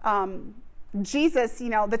 Jesus,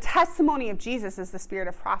 the testimony of Jesus is the spirit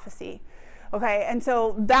of prophecy. Okay, and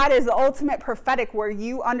so that is the ultimate prophetic, where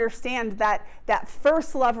you understand that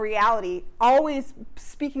first love reality, always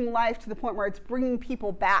speaking life to the point where it's bringing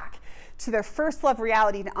people back to their first love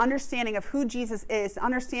reality, to understanding of who Jesus is, to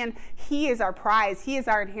understand he is our prize, he is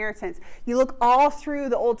our inheritance. You look all through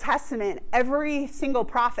the Old Testament, every single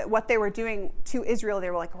prophet, what they were doing to Israel,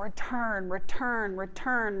 they were return, return,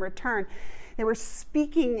 return, return. They were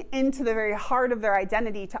speaking into the very heart of their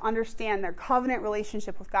identity to understand their covenant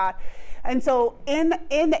relationship with God. And so in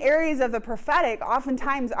the areas of the prophetic,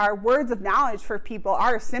 oftentimes our words of knowledge for people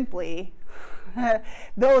are simply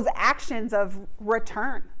those actions of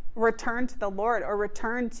return to the Lord, or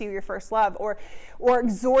return to your first love, or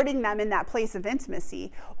exhorting them in that place of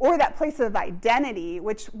intimacy, or that place of identity,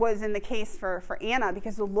 which was in the case for Anna,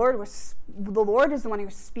 because the Lord is the one who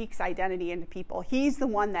speaks identity into people. He's the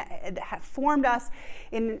one that formed us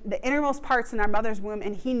in the innermost parts in our mother's womb,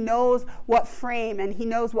 and he knows what frame and he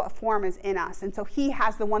knows what form is in us. And so he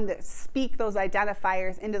has the one that speak those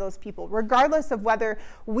identifiers into those people, regardless of whether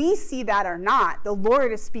we see that or not. The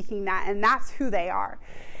Lord is speaking that, and that's who they are.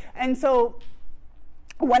 And so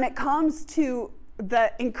when it comes to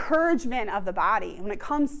the encouragement of the body, when it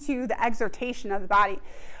comes to the exhortation of the body,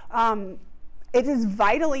 it is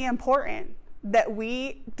vitally important that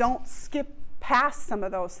we don't skip past some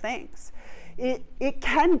of those things. It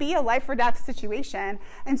can be a life or death situation.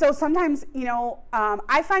 And so sometimes,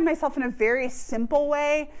 I find myself in a very simple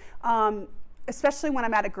way, especially when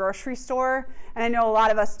I'm at a grocery store. And I know a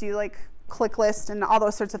lot of us do like click list and all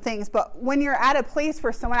those sorts of things. But when you're at a place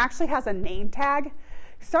where someone actually has a name tag,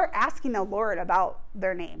 start asking the Lord about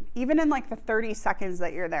their name, even in like the 30 seconds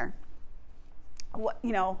that you're there. What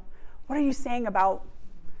are you saying about,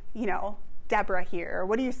 Deborah here? Or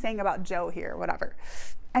what are you saying about Joe here? Whatever.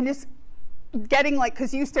 And just getting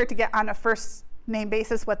because you start to get on a first name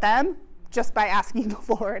basis with them just by asking the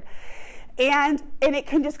Lord. And it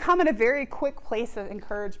can just come in a very quick place of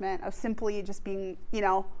encouragement, of simply just being,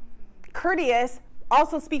 courteous,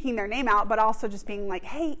 also speaking their name out, but also just being like,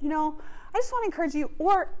 hey, I just want to encourage you.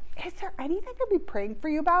 Or is there anything I could be praying for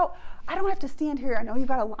you about? I don't have to stand here. I know you've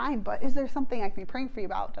got a line, but is there something I can be praying for you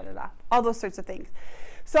about? All those sorts of things.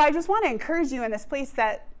 So I just want to encourage you in this place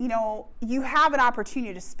that, you have an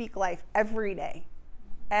opportunity to speak life every day.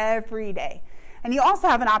 And you also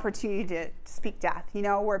have an opportunity to speak death,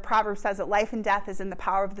 where Proverbs says that life and death is in the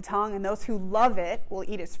power of the tongue, and those who love it will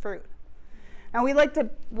eat its fruit. Now we like to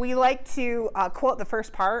quote the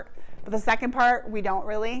first part, but the second part we don't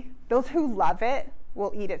really. Those who love it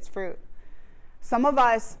will eat its fruit. Some of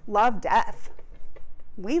us love death.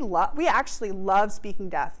 We actually love speaking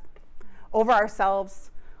death over ourselves,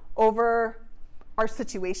 over our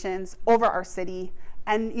situations, over our city.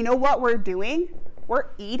 And you know what we're doing? We're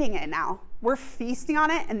eating it now. We're feasting on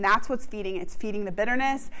it, and that's what's feeding it. It's feeding the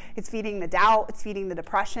bitterness, it's feeding the doubt, it's feeding the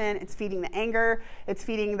depression, it's feeding the anger, it's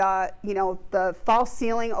feeding the false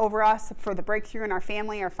ceiling over us for the breakthrough in our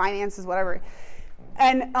family, our finances, whatever.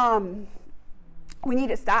 And we need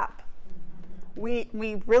to stop. We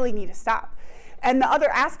really need to stop. And the other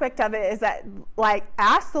aspect of it is that,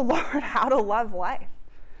 ask the Lord how to love life,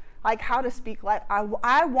 how to speak life.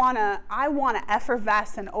 I wanna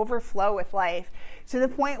effervesce and overflow with life to the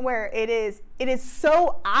point where it is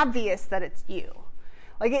so obvious that it's you.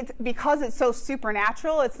 It's because it's so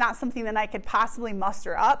supernatural. It's not something that I could possibly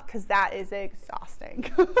muster up, because that is exhausting.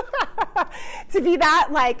 To be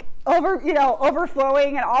that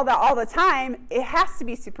overflowing and all the time, it has to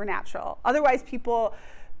be supernatural. Otherwise, people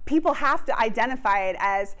have to identify it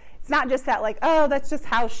as, it's not just that that's just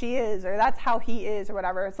how she is, or that's how he is, or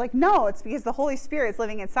whatever. It's no, it's because the Holy Spirit is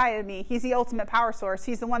living inside of me. He's the ultimate power source.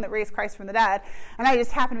 He's the one that raised Christ from the dead, and I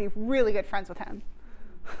just happen to be really good friends with him.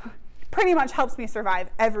 Pretty much helps me survive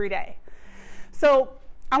every day. So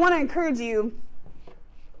I want to encourage you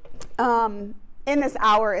in this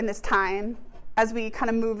hour, in this time, as we kind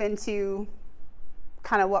of move into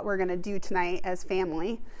kind of what we're going to do tonight as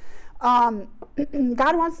family. God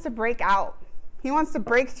wants to break out. He wants to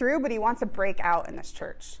break through, but he wants to break out in this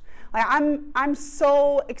church. I'm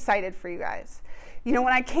so excited for you guys. When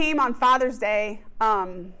I came on Father's Day,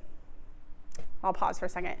 I'll pause for a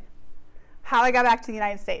second. How I got back to the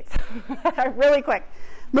United States. Really quick.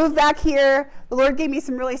 Moved back here. The Lord gave me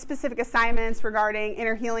some really specific assignments regarding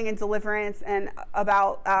inner healing and deliverance, and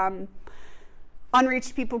about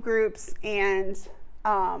unreached people groups and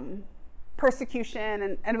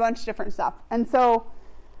persecution and a bunch of different stuff. And so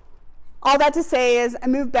all that to say is I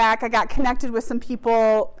moved back. I got connected with some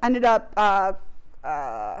people, ended up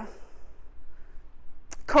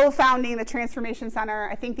co-founding the Transformation Center.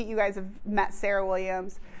 I think that you guys have met Sarah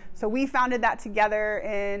Williams. So we founded that together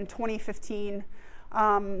in 2015.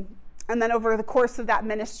 And then over the course of that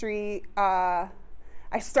ministry, I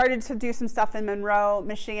started to do some stuff in Monroe,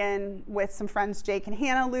 Michigan with some friends, Jake and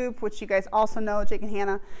Hannah Loop, which you guys also know, Jake and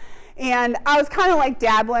Hannah. And I was kind of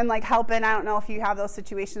dabbling, helping. I don't know if you have those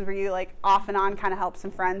situations where you off and on kind of help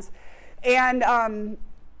some friends. And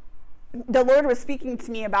the Lord was speaking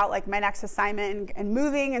to me about my next assignment and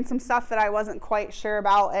moving and some stuff that I wasn't quite sure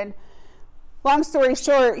about. And long story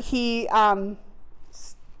short, he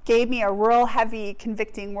gave me a real heavy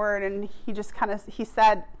convicting word, and he just he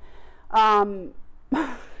said,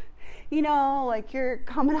 you're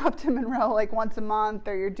coming up to Monroe once a month,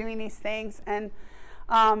 or you're doing these things, and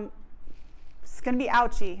it's going to be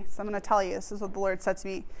ouchy. So I'm going to tell you, this is what the Lord said to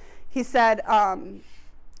me. He said,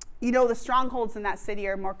 the strongholds in that city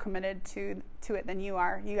are more committed to it than you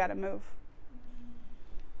are. You got to move.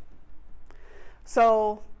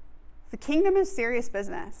 So the kingdom is serious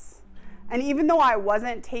business. And even though I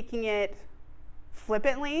wasn't taking it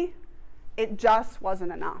flippantly, it just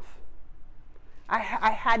wasn't enough. I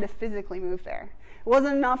had to physically move there. It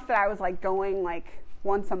wasn't enough that I was going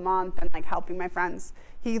once a month and helping my friends.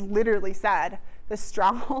 He literally said, the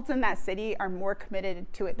strongholds in that city are more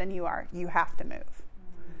committed to it than you are. You have to move.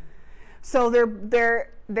 So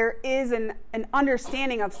there is an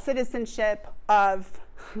understanding of citizenship, of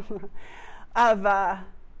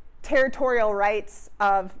territorial rights,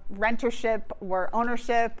 of rentership or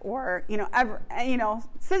ownership, or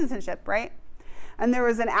citizenship, right? And there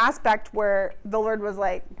was an aspect where the Lord was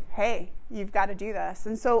like, hey, you've got to do this.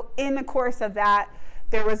 And so in the course of that,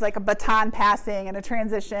 there was like a baton passing and a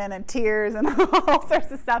transition and tears and all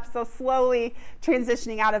sorts of stuff. So slowly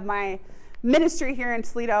transitioning out of my ministry here in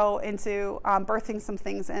Toledo into birthing some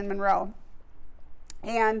things in Monroe.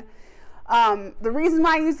 And the reason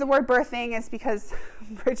why I use the word birthing is because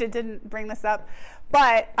Bridget didn't bring this up,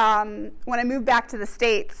 but when I moved back to the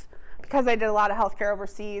States, because I did a lot of healthcare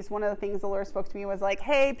overseas, one of the things the Lord spoke to me was like,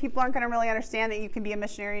 hey, people aren't going to really understand that you can be a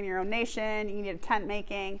missionary in your own nation. You need a tent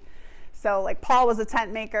making. So like Paul was a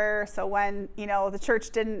tent maker. So when, the church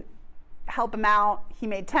didn't help him out, he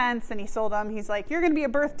made tents and he sold them. He's like, you're going to be a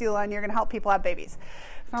birth doula and you're going to help people have babies.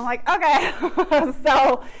 So I'm like, okay.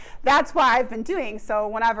 So that's what I've been doing. So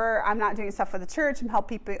whenever I'm not doing stuff for the church, I'm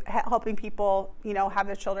helping people, have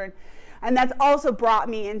their children. And that's also brought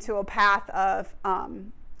me into a path of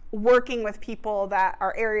working with people that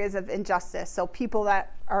are areas of injustice. So people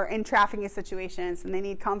that are in trafficking situations and they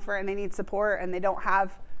need comfort and they need support and they don't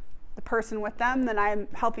have the person with them, then I'm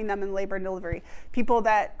helping them in labor and delivery. People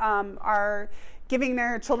that are giving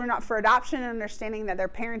their children up for adoption and understanding that their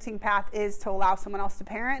parenting path is to allow someone else to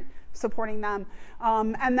parent, supporting them.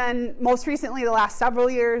 And then most recently, the last several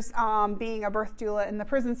years, being a birth doula in the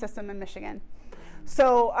prison system in Michigan.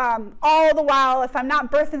 So all the while, if I'm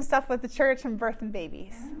not birthing stuff with the church, I'm birthing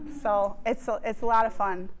babies. So it's a lot of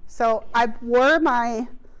fun. So I wore my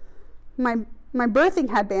birthing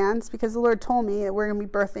headbands because the Lord told me that we're going to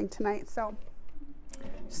be birthing tonight. So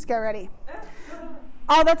just get ready.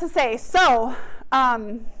 All that to say, so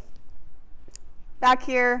back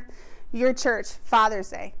here, your church,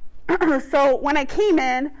 Father's Day. So when I came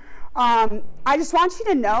in, I just want you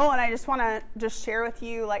to know, and I just want to just share with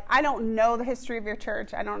you, like, I don't know the history of your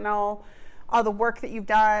church. I don't know all the work that you've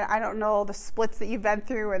done. I don't know the splits that you've been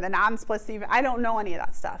through or the non-splits that I don't know any of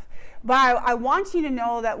that stuff. But I want you to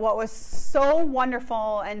know that what was so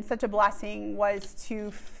wonderful and such a blessing was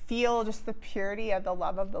to feel just the purity of the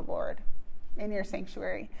love of the Lord in your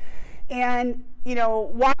sanctuary. And,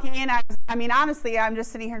 walking in, honestly, I'm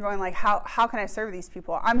just sitting here going like, how can I serve these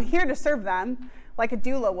people? I'm here to serve them like a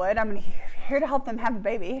doula would. I'm here to help them have a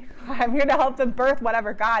baby. I'm here to help them birth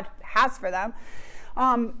whatever God has for them.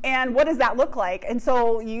 And what does that look like? And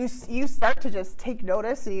so you start to just take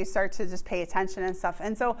notice and you start to just pay attention and stuff.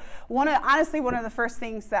 And so one of the first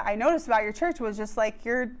things that I noticed about your church was just like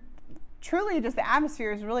you're truly just the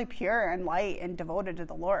atmosphere is really pure and light and devoted to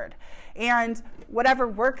the Lord. And whatever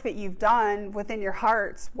work that you've done within your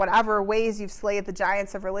hearts, whatever ways you've slayed the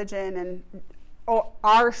giants of religion and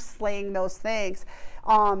are slaying those things,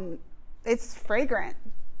 it's fragrant.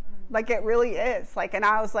 Like it really is. Like, and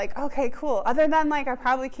I was like, okay, cool. Other than like, I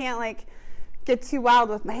probably can't like get too wild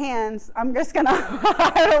with my hands. I'm just gonna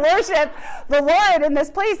worship the Lord in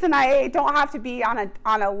this place, and I don't have to be on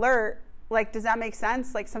alert. Like, does that make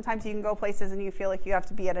sense? Like sometimes you can go places and you feel like you have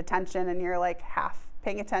to be at attention, and you're like half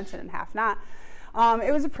paying attention and half not.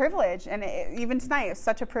 It was a privilege, and even tonight, it's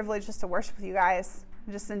such a privilege just to worship with you guys,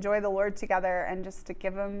 just enjoy the Lord together, and just to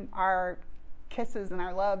give Him our kisses and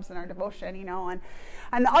our loves and our devotion,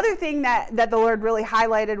 And the other thing that the Lord really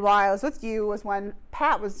highlighted while I was with you was when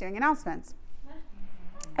Pat was doing announcements.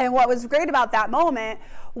 And what was great about that moment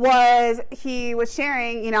was he was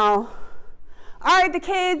sharing, all right, the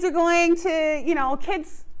kids are going to,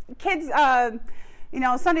 kids,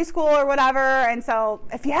 Sunday school or whatever. And so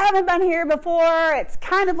if you haven't been here before, it's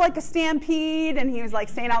kind of like a stampede. And he was like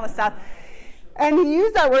saying all this stuff. And he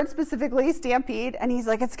used that word specifically, stampede, and he's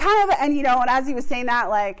like, it's kind of, and as he was saying that,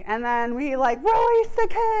 like, and then we like, release the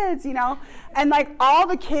kids, and like all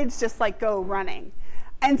the kids just like go running.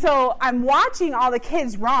 And so I'm watching all the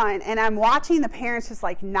kids run, and I'm watching the parents just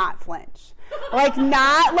like not flinch. Like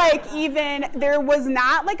not like even, there was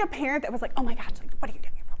not like a parent that was like, oh my gosh, like, what are you doing?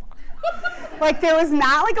 Like there was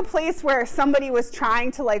not like a place where somebody was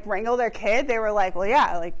trying to like wrangle their kid. They were like, well,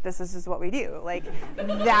 yeah, like this is just what we do. Like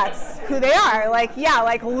that's who they are. Like, yeah,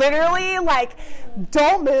 like literally like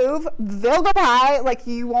don't move. They'll go by. Like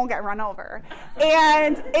you won't get run over.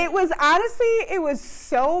 And it was honestly, it was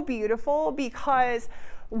so beautiful because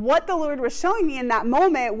what the Lord was showing me in that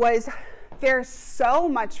moment was there's so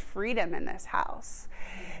much freedom in this house.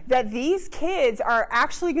 that these kids are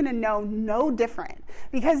actually going to know no different,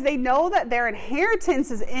 because they know that their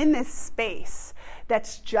inheritance is in this space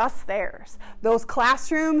that's just theirs. Those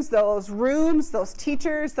classrooms, those rooms, those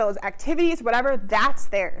teachers, those activities, whatever, that's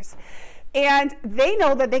theirs. And they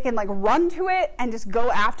know that they can like run to it and just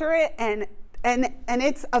go after it, and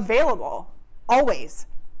it's available always,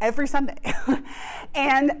 every Sunday.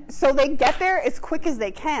 And so they get there as quick as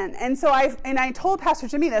they can. And so I told Pastor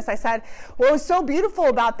Jimmy this. I said, what was so beautiful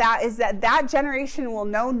about that is that generation will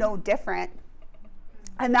know no different.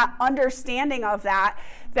 And that understanding of that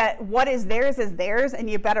what is theirs, and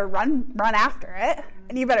you better run after it,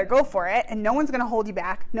 and you better go for it, and no one's going to hold you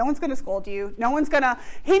back. No one's going to scold you. No one's going to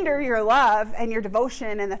hinder your love and your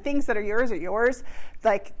devotion, and the things that are yours.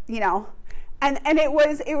 Like, you know, and it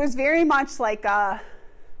was very much like a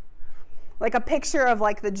picture of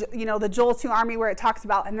like the Joel 2 army, where it talks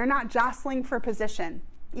about, and they're not jostling for position.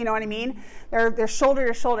 You know what I mean? They're shoulder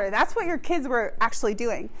to shoulder. That's what your kids were actually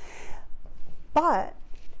doing. But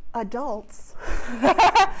adults, what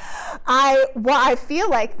I feel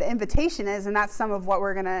like the invitation is, and that's some of what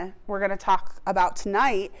we're gonna talk about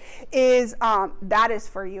tonight, is that is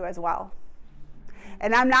for you as well.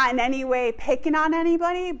 And I'm not in any way picking on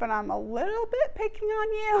anybody, but I'm a little bit picking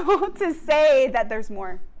on you to say that there's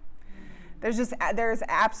more. There's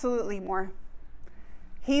absolutely more.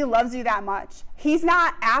 He loves you that much. He's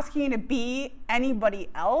not asking you to be anybody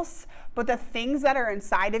else, but the things that are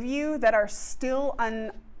inside of you that are still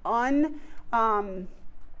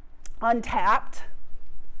untapped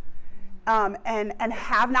and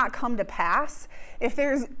have not come to pass. If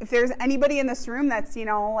there's anybody in this room that's, you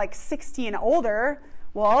know, like 60 and older,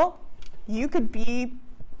 well, you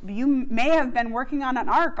may have been working on an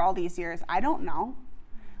ark all these years. I don't know.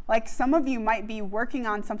 Like, some of you might be working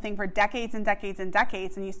on something for decades and decades and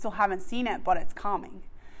decades, and you still haven't seen it, but it's coming.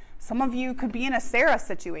 Some of you could be in a Sarah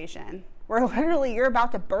situation where literally you're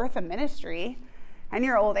about to birth a ministry in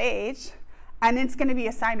your old age, and it's going to be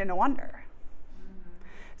a sign and a wonder.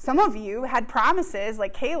 Some of you had promises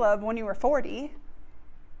like Caleb when you were 40,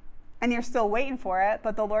 and you're still waiting for it,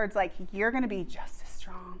 but the Lord's like, you're going to be just as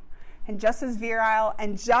strong and just as virile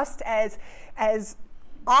and just as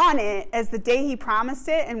on it as the day he promised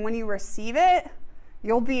it, and when you receive it,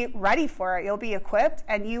 you'll be ready for it, you'll be equipped,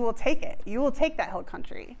 and you will take it. You will take that hill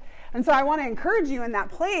country. And so I want to encourage you in that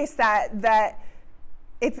place that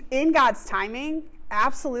it's in God's timing.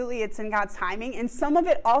 Absolutely, it's in God's timing. And some of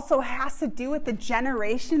it also has to do with the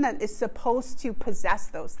generation that is supposed to possess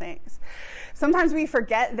those things. Sometimes we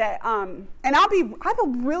forget that, and I'll be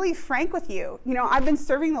really frank with you. You know, I've been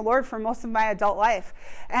serving the Lord for most of my adult life.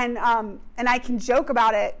 And I can joke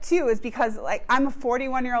about it too, is because like I'm a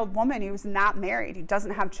 41-year-old woman who's not married, who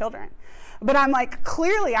doesn't have children. But I'm like,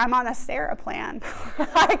 clearly I'm on a Sarah plan.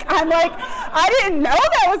 I didn't know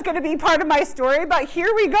that was going to be part of my story, but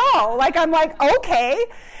here we go. Like, I'm like, okay.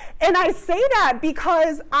 And I say that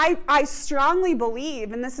because I strongly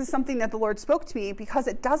believe, and this is something that the Lord spoke to me, because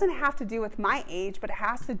it doesn't have to do with my age, but it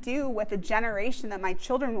has to do with the generation that my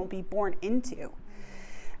children will be born into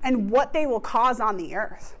and what they will cause on the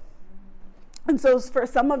earth. And so for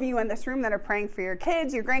some of you in this room that are praying for your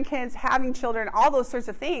kids, your grandkids, having children, all those sorts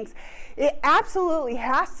of things, it absolutely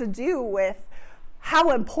has to do with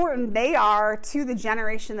how important they are to the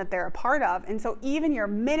generation that they're a part of. And so even your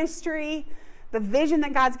ministry, the vision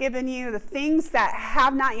that God's given you, the things that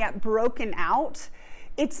have not yet broken out,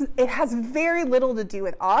 it has very little to do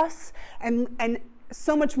with us and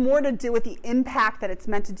so much more to do with the impact that it's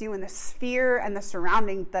meant to do in the sphere and the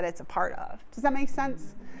surrounding that it's a part of. Does that make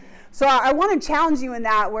sense? So I want to challenge you in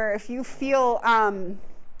that, where if you feel,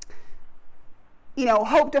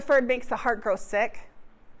 hope deferred makes the heart grow sick,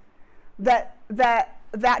 that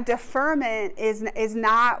deferment is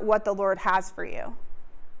not what the Lord has for you.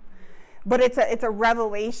 But it's a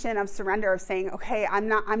revelation of surrender, of saying, okay, I'm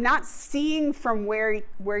not seeing from where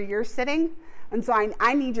you're sitting, and so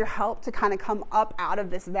I need your help to kind of come up out of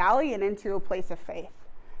this valley and into a place of faith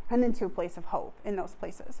and into a place of hope in those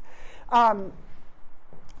places.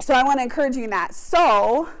 So I want to encourage you in that.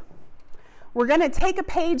 So we're going to take a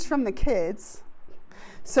page from the kids.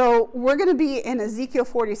 So we're going to be in Ezekiel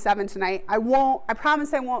 47 tonight. I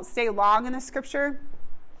promise I won't stay long in the scripture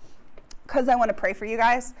because I want to pray for you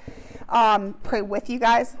guys, pray with you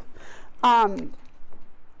guys. So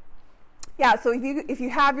if you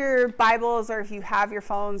have your Bibles or if you have your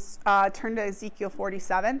phones, turn to Ezekiel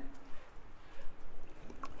 47.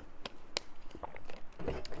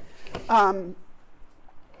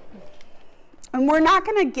 And we're not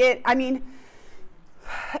going to get,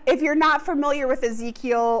 if you're not familiar with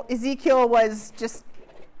Ezekiel was just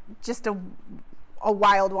a a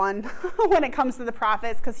wild one when it comes to the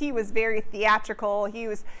prophets, because he was very theatrical. He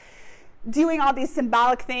was doing all these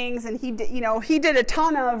symbolic things, and he did a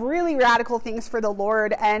ton of really radical things for the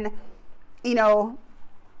Lord, and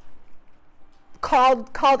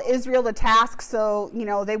called Israel to task so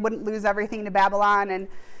they wouldn't lose everything to Babylon, and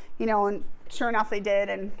and sure enough they did.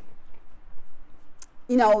 And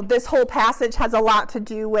this whole passage has a lot to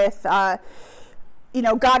do with God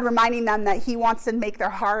reminding them that he wants to make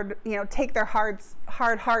their take their hard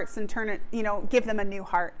hearts and turn it, give them a new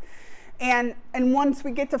heart. And once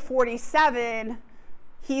we get to 47,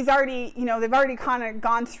 he's already, they've already kind of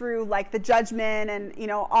gone through like the judgment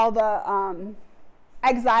and, all the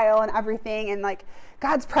exile and everything, and like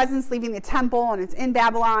God's presence leaving the temple, and it's in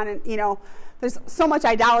Babylon, and, there's so much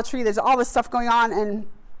idolatry, there's all this stuff going on,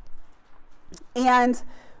 and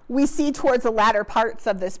we see towards the latter parts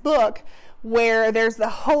of this book where there's the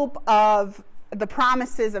hope of the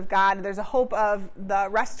promises of God, there's a hope of the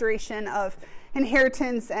restoration of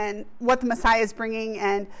inheritance and what the Messiah is bringing,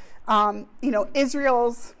 and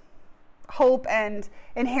Israel's hope and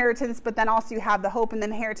inheritance, but then also you have the hope and the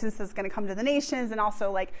inheritance that's going to come to the nations, and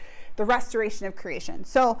also like the restoration of creation.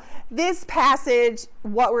 So this passage,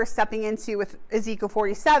 what we're stepping into with Ezekiel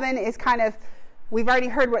 47, is kind of, we've already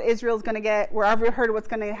heard what Israel's going to get, we've already heard what's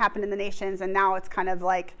going to happen in the nations, and now it's kind of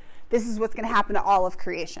like, this is what's going to happen to all of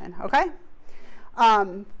creation, okay?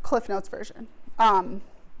 Cliff Notes version. The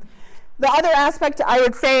other aspect I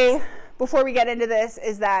would say before we get into this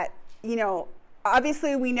is that,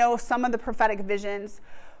 obviously we know some of the prophetic visions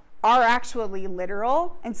are actually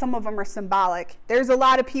literal and some of them are symbolic. There's a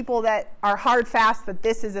lot of people that are hard fast that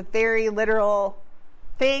this is a very literal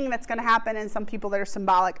thing that's going to happen, and some people that are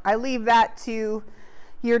symbolic. I leave that to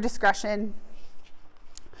your discretion.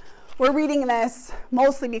 We're reading this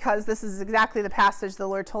mostly because this is exactly the passage the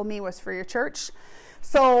Lord told me was for your church.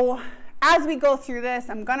 So as we go through this,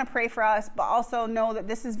 I'm going to pray for us, but also know that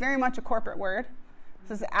this is very much a corporate word.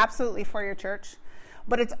 This is absolutely for your church,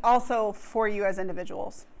 but it's also for you as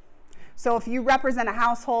individuals. So if you represent a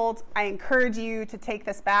household, I encourage you to take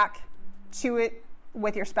this back, chew it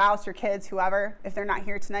with your spouse, your kids, whoever, if they're not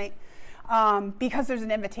here tonight, because there's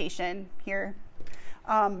an invitation here.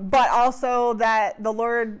 But also that the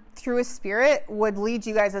Lord, through his Spirit, would lead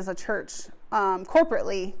you guys as a church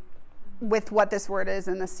corporately with what this word is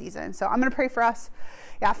in this season. So I'm going to pray for us.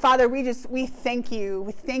 Yeah, Father, we thank you.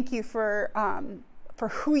 We thank you for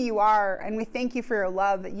who you are, and we thank you for your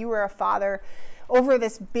love, that you are a father over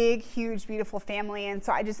this big, huge, beautiful family. And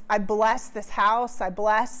so I bless this house. I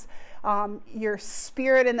bless your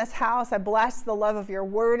Spirit in this house. I bless the love of your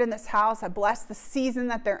word in this house. I bless the season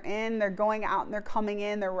that they're in. They're going out and they're coming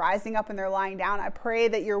in. They're rising up and they're lying down. I pray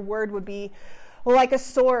that your word would be like a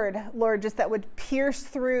sword, Lord, just that would pierce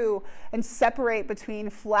through and separate between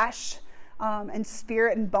flesh and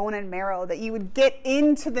spirit and bone and marrow, that you would get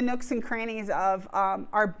into the nooks and crannies of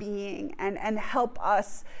our being and help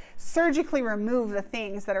us surgically remove the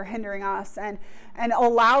things that are hindering us, and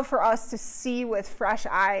allow for us to see with fresh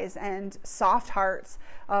eyes and soft hearts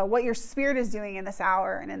what your Spirit is doing in this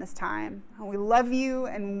hour and in this time. And we love you,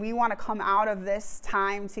 and we want to come out of this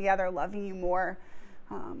time together loving you more,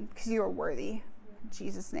 because you are worthy. In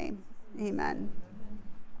Jesus' name, amen.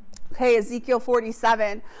 Okay, Ezekiel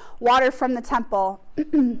 47, water from the temple.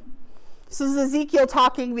 So this is Ezekiel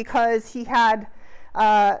talking because he had,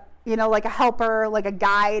 like a helper, like a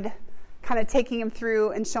guide, kind of taking him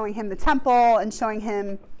through and showing him the temple and showing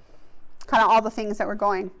him kind of all the things that were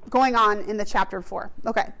going on in the chapter before.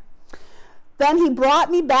 Okay. Then he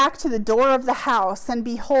brought me back to the door of the house, and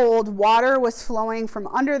behold, water was flowing from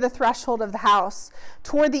under the threshold of the house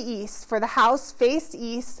toward the east, for the house faced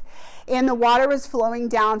east, and the water was flowing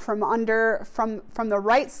down from the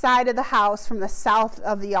right side of the house, from the south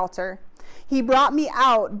of the altar. He brought me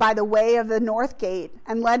out by the way of the north gate,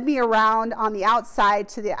 and led me around on the outside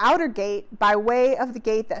to the outer gate by way of the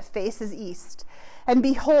gate that faces east. And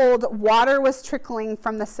behold, water was trickling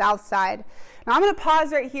from the south side. Now I'm going to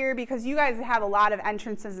pause right here because you guys have a lot of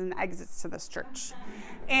entrances and exits to this church.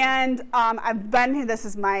 And I've been here, this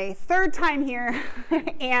is my third time here,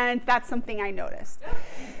 and that's something I noticed.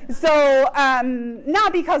 So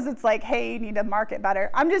not because it's like, hey, you need to mark it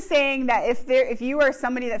better. I'm just saying that if you are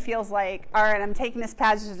somebody that feels like, all right, I'm taking this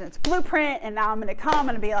passage and it's blueprint, and now I'm going to come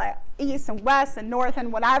and be like east and west and north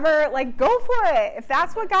and whatever, like go for it. If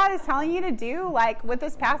that's what God is telling you to do, like with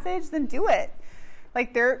this passage, then do it.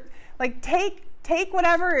 Take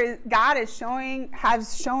whatever God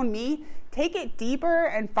has shown me, take it deeper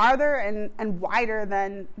and farther and wider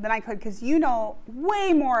than I could, because you know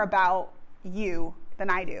way more about you than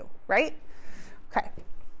I do, right? Okay.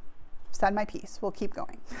 said my piece. We'll keep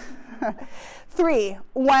going. 3,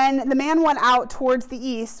 when the man went out towards the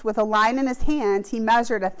east with a line in his hand, he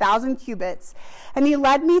measured 1,000 cubits, and he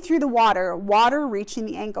led me through the water reaching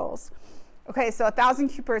the ankles. Okay, so 1,000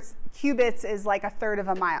 cubits is like 1/3 of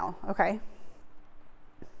a mile, okay?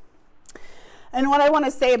 And what I want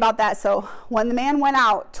to say about that, so when the man went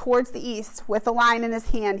out towards the east with a line in his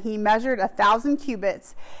hand, he measured 1,000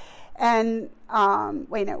 cubits, and,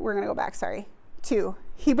 we're going to go back, 2.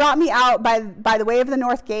 He brought me out by the way of the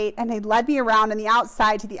north gate, and he led me around on the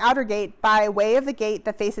outside to the outer gate by way of the gate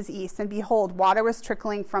that faces east. And behold, water was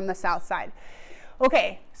trickling from the south side.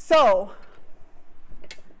 Okay, so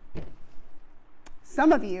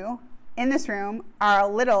some of you in this room are a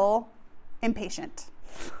little impatient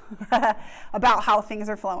about how things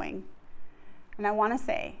are flowing. And I want to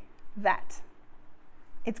say that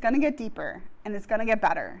it's going to get deeper and it's going to get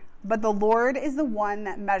better. But the Lord is the one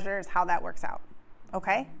that measures how that works out.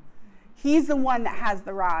 Okay? He's the one that has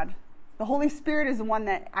the rod. The Holy Spirit is the one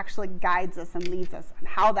that actually guides us and leads us on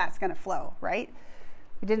how that's going to flow, right?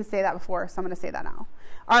 We didn't say that before, so I'm going to say that now.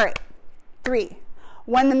 All right. 3.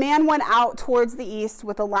 When the man went out towards the east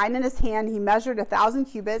with a line in his hand, he measured 1,000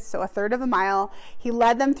 cubits, so 1/3 of a mile. He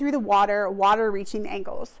led them through the water reaching the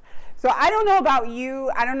ankles. So I don't know about you.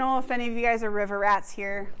 I don't know if any of you guys are river rats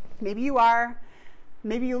here. Maybe you are.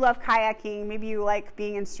 Maybe you love kayaking. Maybe you like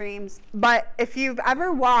being in streams. But if you've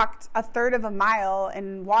ever walked 1/3 of a mile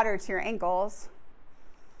in water to your ankles,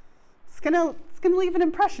 it's gonna leave an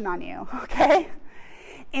impression on you, okay?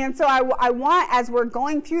 And so I want, as we're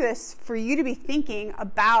going through this, for you to be thinking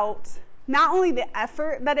about not only the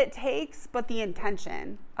effort that it takes, but the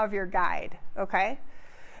intention of your guide, okay?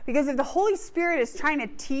 Because if the Holy Spirit is trying to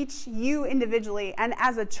teach you individually and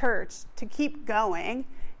as a church to keep going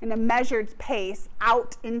in a measured pace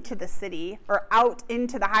out into the city or out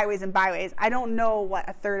into the highways and byways, I don't know what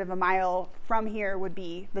 1/3 of a mile from here would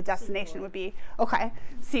be, the destination would be. Okay,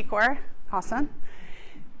 Secor, awesome.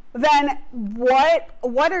 Then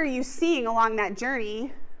what are you seeing along that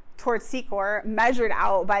journey towards Secor, measured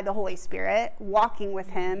out by the Holy Spirit, walking with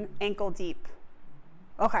him ankle deep?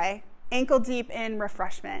 Okay, ankle deep in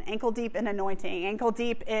refreshment, ankle deep in anointing, ankle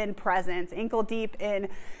deep in presence, ankle deep in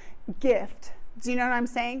gift. Do you know what I'm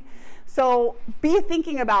saying? So be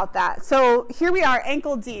thinking about that. So here we are,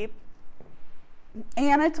 ankle deep,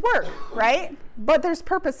 and it's work, right? But there's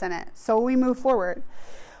purpose in it, so we move forward.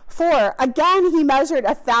 4, again he measured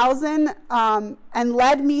 1,000 and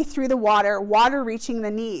led me through the water reaching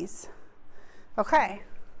the knees. Okay.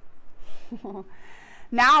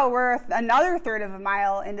 Now we're another 1/3 of a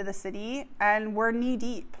mile into the city, and we're knee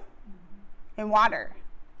deep in water.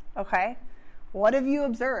 Okay. What have you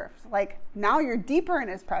observed? Like, now you're deeper in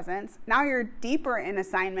his presence. Now you're deeper in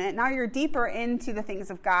assignment. Now you're deeper into the things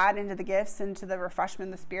of God, into the gifts, into the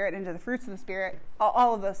refreshment of the Spirit, into the fruits of the Spirit,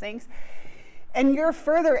 all of those things. And you're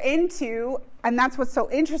further into, and that's what's so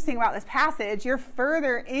interesting about this passage, you're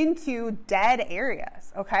further into dead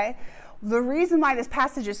areas, okay? The reason why this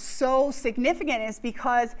passage is so significant is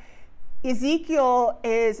because Ezekiel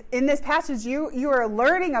is, in this passage, you are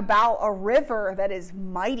learning about a river that is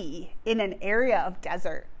mighty in an area of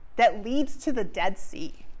desert that leads to the Dead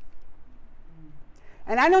Sea.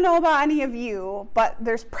 And I don't know about any of you, but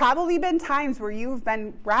there's probably been times where you've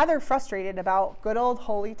been rather frustrated about good old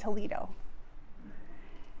Holy Toledo.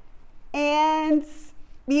 And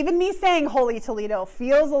even me saying Holy Toledo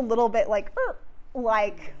feels a little bit like,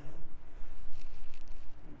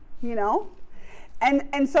 you know?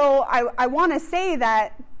 And so I want to say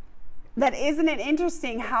that isn't it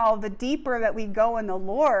interesting how the deeper that we go in the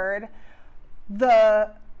Lord,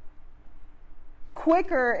 the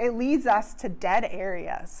quicker it leads us to dead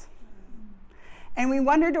areas. And we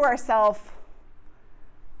wonder to ourselves,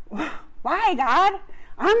 why, God?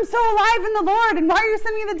 I'm so alive in the Lord, and why are you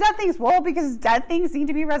sending me the dead things? Well, because dead things need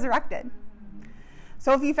to be resurrected.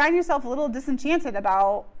 So if you find yourself a little disenchanted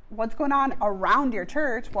about what's going on around your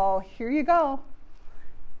church, well, here you go.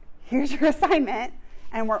 Here's your assignment,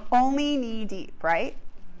 and we're only knee deep, right?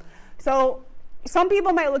 So some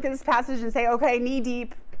people might look at this passage and say, okay, knee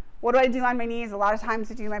deep, what do I do on my knees? A lot of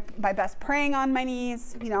times I do my best praying on my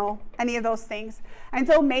knees, you know, any of those things. And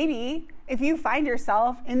so maybe if you find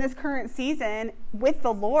yourself in this current season with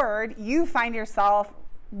the Lord, you find yourself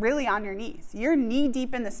really on your knees. You're knee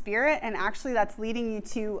deep in the Spirit, and actually that's leading you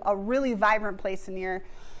to a really vibrant place in your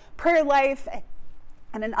prayer life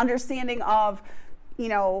and an understanding of, you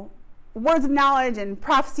know, words of knowledge and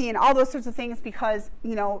prophecy and all those sorts of things, because,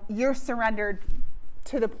 you know, you're surrendered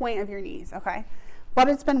to the point of your knees, okay? But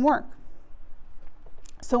it's been work.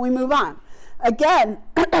 So we move on. Again,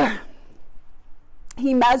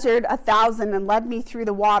 He measured 1,000 and led me through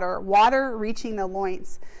the water reaching the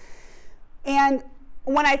loins. And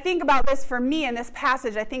when I think about this, for me in this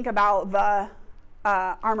passage, I think about the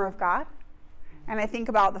armor of God. And I think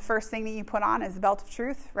about the first thing that you put on is the belt of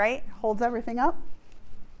truth, right? Holds everything up.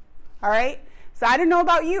 All right? So I don't know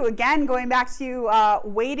about you. Again, going back to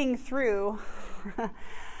wading through.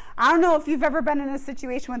 I don't know if you've ever been in a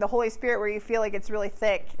situation with the Holy Spirit where you feel like it's really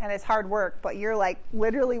thick and it's hard work, but you're like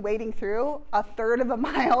literally wading through a third of a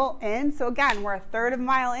mile in. So again, we're a third of a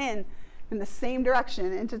mile in the same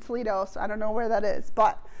direction into Toledo. So I don't know where that is,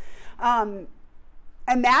 but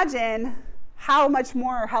imagine how much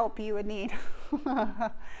more help you would need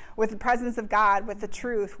with the presence of God, with the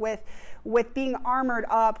truth, with being armored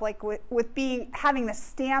up, like with having the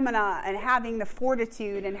stamina and having the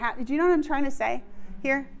fortitude. And do you know what I'm trying to say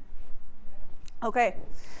here? Okay,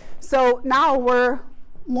 so now we're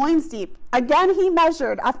loins deep. Again, he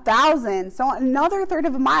measured 1,000, so another third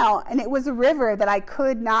of a mile, and it was a river that I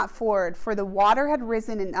could not ford, for the water had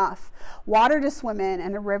risen enough, water to swim in,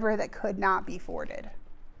 and a river that could not be forded.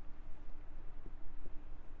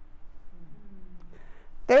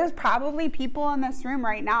 There's probably people in this room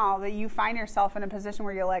right now that you find yourself in a position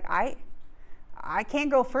where you're like, I can't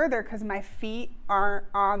go further because my feet aren't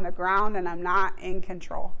on the ground and I'm not in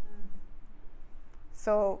control.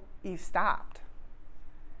 So you've stopped.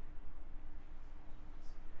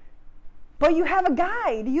 But you have a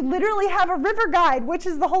guide. You literally have a river guide, which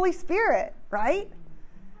is the Holy Spirit, right?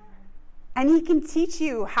 And he can teach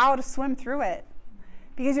you how to swim through it.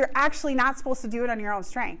 Because you're actually not supposed to do it on your own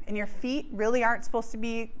strength. And your feet really aren't supposed to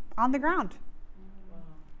be on the ground.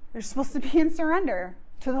 You're supposed to be in surrender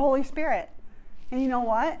to the Holy Spirit. And you know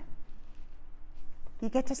what? You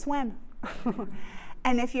get to swim.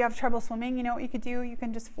 And if you have trouble swimming, you know what you could do? You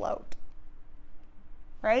can just float.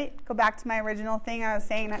 Right? Go back to my original thing. I was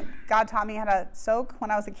saying that God taught me how to soak when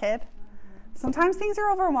I was a kid. Sometimes things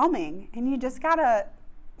are overwhelming, and you just got to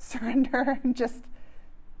surrender and just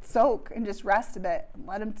soak and just rest a bit and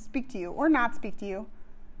let him speak to you or not speak to you,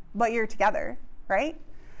 but you're together, right?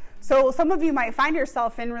 So some of you might find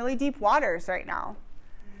yourself in really deep waters right now.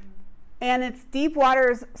 And it's deep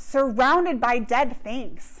waters surrounded by dead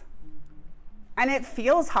things. And it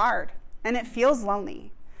feels hard and it feels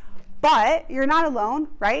lonely. But you're not alone,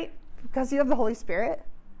 right? Because you have the Holy Spirit,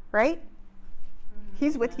 right?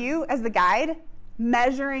 He's with you as the guide,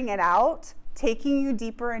 measuring it out, taking you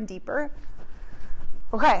deeper and deeper.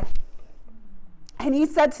 Okay. And he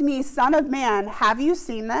said to me, Son of man, have you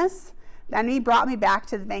seen this? Then he brought me back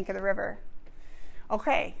to the bank of the river.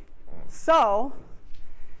 Okay. So,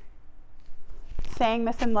 saying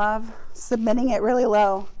this in love, submitting it really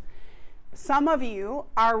low. Some of you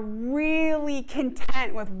are really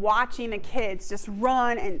content with watching the kids just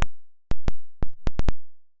run and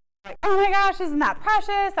like, oh my gosh, isn't that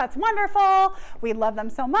precious? That's wonderful. We love them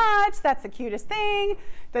so much. That's the cutest thing.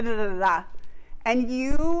 Da da da da. And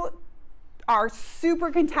you are super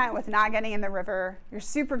content with not getting in the river. You're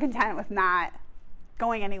super content with not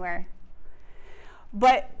going anywhere.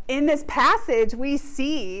 But in this passage, we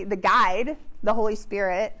see the guide, the Holy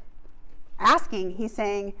Spirit, asking, he's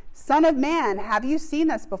saying, Son of man, have you seen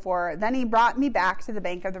this before? Then he brought me back to the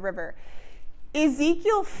bank of the river.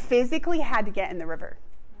 Ezekiel physically had to get in the river.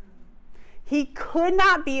 He could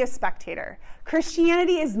not be a spectator.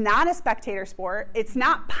 Christianity is not a spectator sport. It's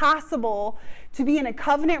not possible to be in a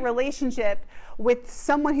covenant relationship with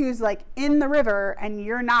someone who's like in the river and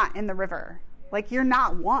you're not in the river. Like you're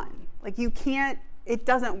not one. Like you can't, it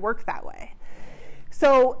doesn't work that way.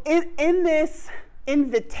 So in this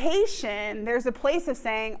invitation, there's a place of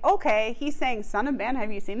saying, okay, he's saying, Son of man,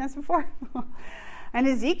 have you seen this before? And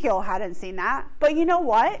Ezekiel hadn't seen that. But you know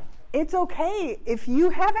what? It's okay if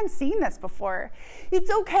you haven't seen this before. It's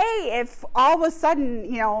okay if all of a sudden,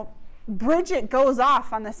 you know, Bridget goes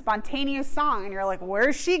off on the spontaneous song and you're like,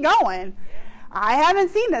 where's she going? I haven't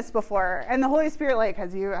seen this before. And the Holy Spirit like,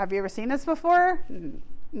 have you ever seen this before?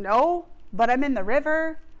 No, but I'm in the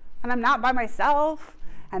river and I'm not by myself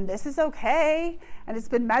and this is okay. And it's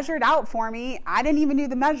been measured out for me. I didn't even do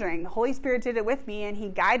the measuring. The Holy Spirit did it with me and he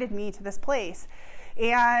guided me to this place.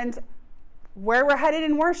 And where we're headed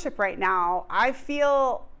in worship right now, I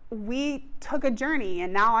feel we took a journey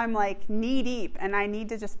and now I'm like knee deep and I need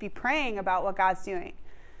to just be praying about what God's doing.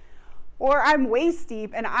 Or I'm waist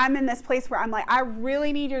deep and I'm in this place where I'm like, I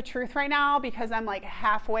really need your truth right now because I'm like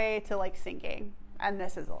halfway to like sinking and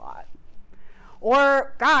this is a lot.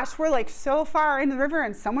 Or gosh, we're like so far in the river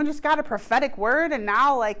and someone just got a prophetic word and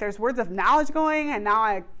now like there's words of knowledge going and now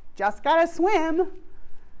I just gotta swim. You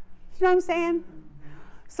know what I'm saying?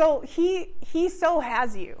 So he so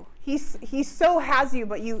has you. He so has you,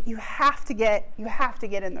 but you have to get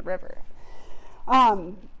in the river.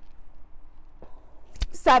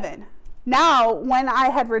 7. Now, when I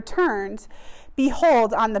had returned,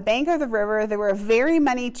 behold, on the bank of the river there were very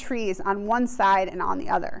many trees on one side and on the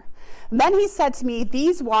other. Then he said to me,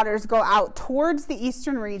 these waters go out towards the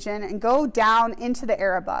eastern region and go down into the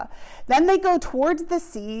Arabah. Then they go towards the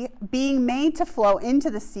sea, being made to flow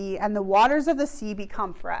into the sea, and the waters of the sea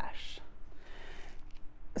become fresh.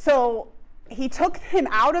 So he took him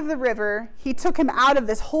out of the river. He took him out of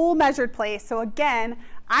this whole measured place. So again,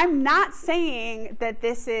 I'm not saying that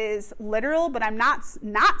this is literal, but I'm not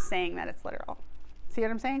saying that it's literal. See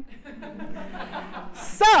what I'm saying?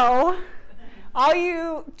 So, all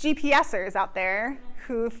you GPSers out there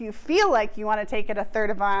who, if you feel like you want to take it a third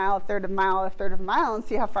of a mile, a third of a mile, a third of a mile, and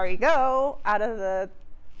see how far you go out of the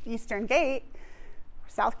eastern gate,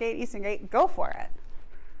 south gate, eastern gate, go for it.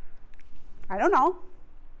 I don't know.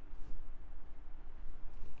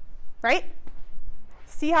 Right?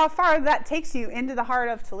 See how far that takes you into the heart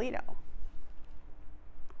of Toledo.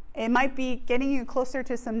 It might be getting you closer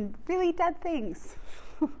to some really dead things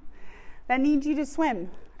that need you to swim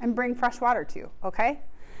and bring fresh water to, okay?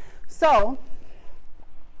 So,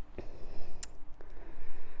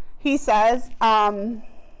 he says, all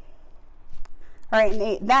right, in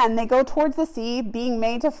 8, then they go towards the sea, being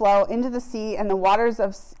made to flow into the sea, and the waters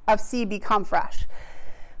of sea become fresh.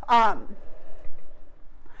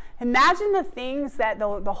 Imagine the things that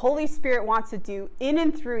the Holy Spirit wants to do in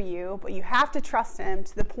and through you, but you have to trust him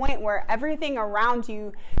to the point where everything around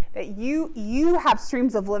you, that you have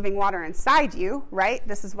streams of living water inside you, right?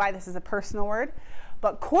 This is why this is a personal word.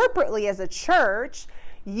 But corporately as a church,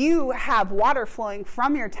 you have water flowing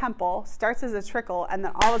from your temple, starts as a trickle, and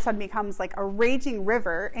then all of a sudden becomes like a raging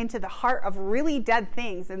river into the heart of really dead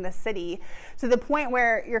things in the city, to the point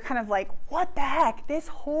where you're kind of like, what the heck? This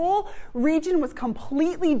whole region was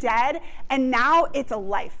completely dead, and now it's a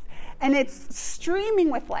life. And it's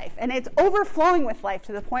streaming with life, and it's overflowing with life,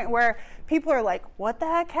 to the point where people are like, what the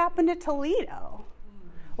heck happened to Toledo?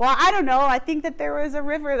 Well, I don't know. I think that there was a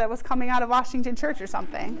river that was coming out of Washington Church or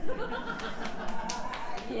something.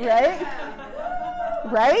 Right?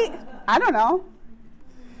 Right? I don't know.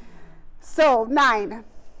 So, 9.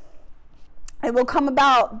 It will come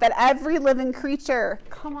about that every living creature,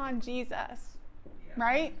 come on, Jesus,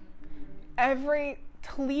 right? Every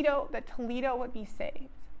Toledo would be saved.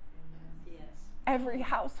 Yes. Every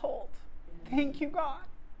household. Thank you, God.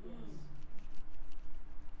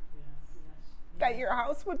 That your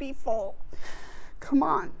house would be full. Come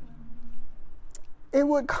on. It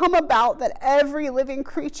would come about that every living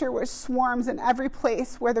creature which swarms in every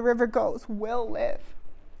place where the river goes will live.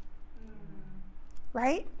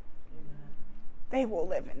 Right? They will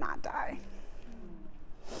live and not die.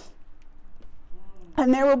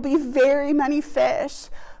 And there will be very many fish,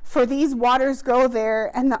 for these waters go there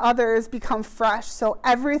and the others become fresh, so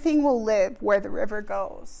everything will live where the river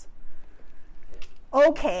goes.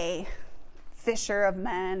 Okay, fisher of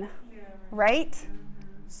men, right?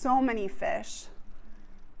 So many fish.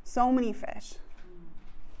 So many fish.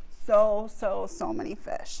 So many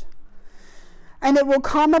fish. And it will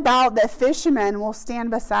come about that fishermen will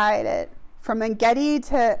stand beside it. From En-Gedi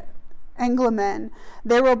to Englaman,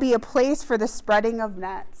 there will be a place for the spreading of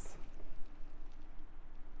nets.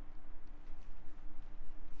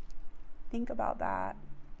 Think about that.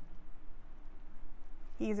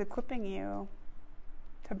 He's equipping you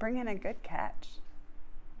to bring in a good catch.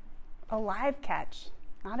 A live catch.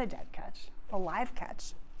 Not a dead catch. A live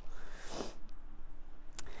catch.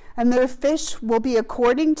 And their fish will be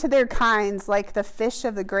according to their kinds, like the fish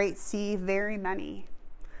of the great sea, very many.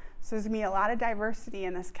 So there's going to be a lot of diversity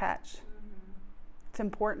in this catch. It's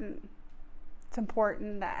important. It's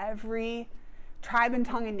important that every tribe and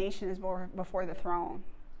tongue and nation is before the throne.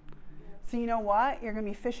 So you know what? You're going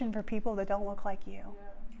to be fishing for people that don't look like you.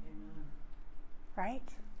 Right?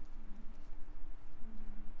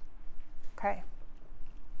 Okay.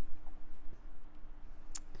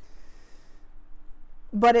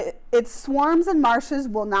 But its swarms and marshes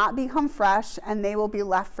will not become fresh, and they will be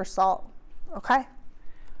left for salt. Okay?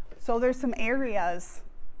 So there's some areas.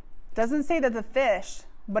 It doesn't say that the fish,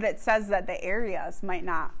 but it says that the areas might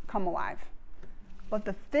not come alive. But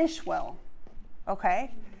the fish will.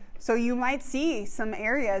 Okay? So you might see some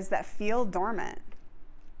areas that feel dormant.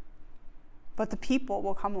 But the people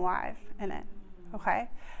will come alive in it. Okay?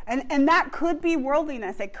 And that could be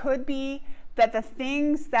worldliness. It could be that the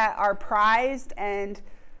things that are prized and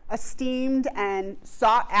esteemed and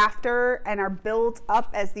sought after and are built up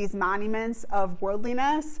as these monuments of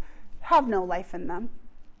worldliness have no life in them,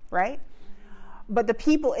 right? But the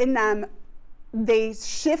people in them they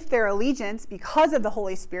shift their allegiance because of the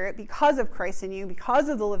Holy Spirit, because of Christ in you, because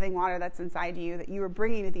of the living water that's inside you that you are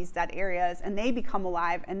bringing to these dead areas, and they become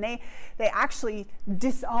alive, and they actually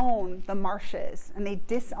disown the marshes, and they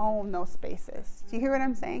disown those spaces. Do you hear what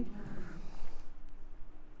I'm saying?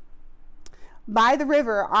 By the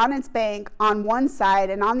river, on its bank, on one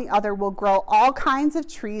side and on the other, will grow all kinds of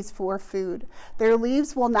trees for food. Their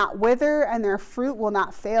leaves will not wither, and their fruit will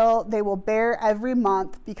not fail. They will bear every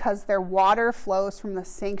month, because their water flows from the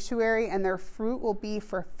sanctuary, and their fruit will be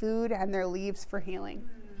for food, and their leaves for healing.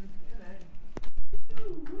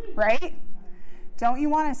 Right? Don't you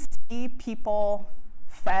want to see people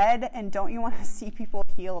fed, and don't you want to see people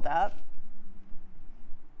healed up?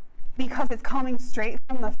 Because it's coming straight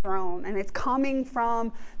from the throne, and it's coming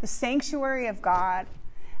from the sanctuary of God,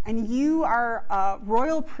 and you are a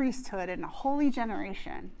royal priesthood and a holy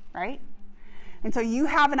generation, right? And so you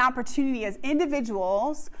have an opportunity as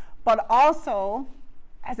individuals, but also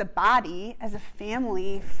as a body, as a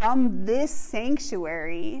family, from this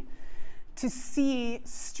sanctuary to see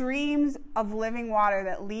streams of living water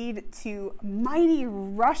that lead to mighty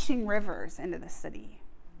rushing rivers into the city.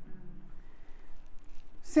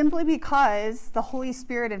 Simply because the Holy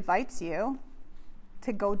Spirit invites you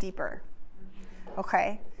to go deeper,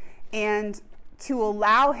 okay? And to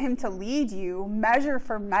allow him to lead you measure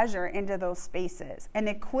for measure into those spaces and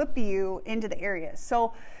equip you into the areas.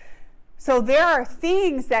 So there are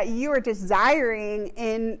things that you are desiring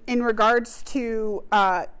in regards to,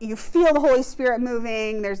 you feel the Holy Spirit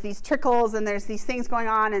moving, there's these trickles and there's these things going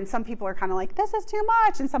on, and some people are kind of like, this is too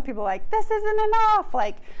much, and some people are like, this isn't enough,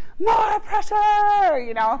 like, more pressure,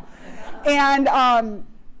 you know?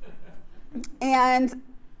 And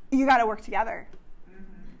you got to work together.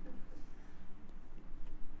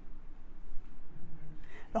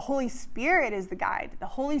 The Holy Spirit is the guide. The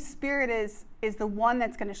Holy Spirit is the one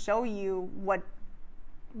that's going to show you what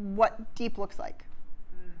deep looks like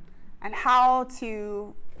and how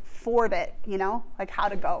to ford it, you know, like how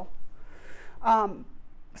to go.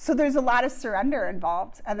 So there's a lot of surrender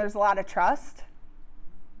involved, and there's a lot of trust.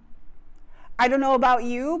 I don't know about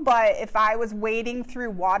you, but if I was wading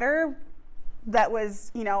through water that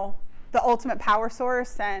was, you know, the ultimate power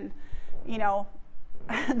source and, you know,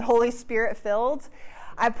 the Holy Spirit filled,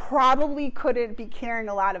 I probably couldn't be carrying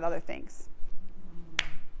a lot of other things.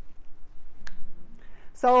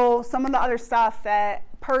 So some of the other stuff that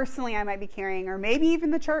personally I might be carrying, or maybe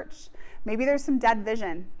even the church, maybe there's some dead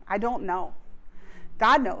vision. I don't know.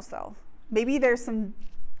 God knows though. Maybe there's some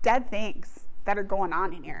dead things that are going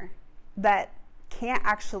on in here that can't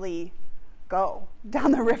actually go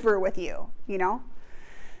down the river with you, you know?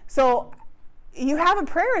 So you have a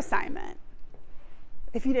prayer assignment.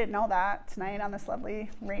 If you didn't know that tonight on this lovely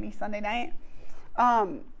rainy Sunday night,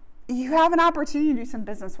 you have an opportunity to do some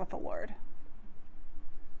business with the Lord.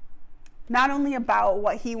 Not only about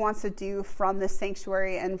what he wants to do from this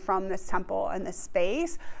sanctuary and from this temple and this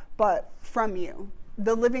space, but from you,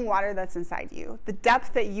 the living water that's inside you, the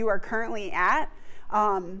depth that you are currently at.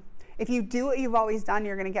 If you do what you've always done,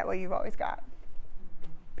 you're going to get what you've always got.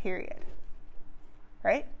 Period.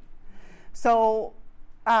 Right? So,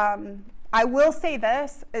 I will say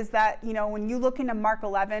this, is that, you know, when you look into Mark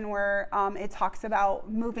 11 where it talks about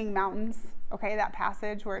moving mountains, okay, that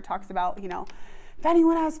passage where it talks about, you know, if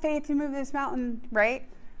anyone has faith to move this mountain, right?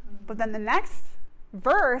 But then the next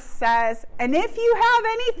verse says, and if you have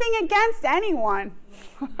anything against anyone,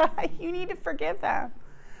 you need to forgive them.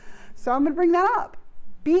 So I'm going to bring that up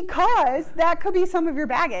because that could be some of your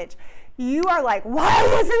baggage. You are like, why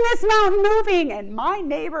isn't this mountain moving? And my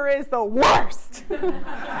neighbor is the worst,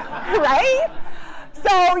 right?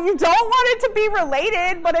 So you don't want it to be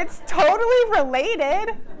related, but it's totally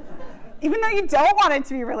related. Even though you don't want it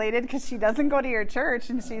to be related because she doesn't go to your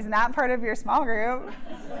church and she's not part of your small group.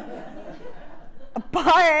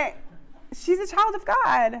 But she's a child of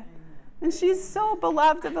God. And she's so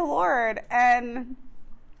beloved of the Lord. And,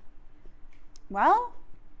 well,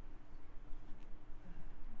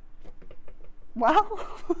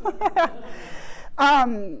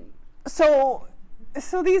 so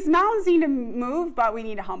these mountains need to move, but we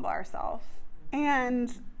need to humble ourselves.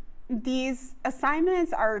 And these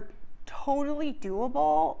assignments are totally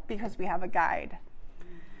doable because we have a guide.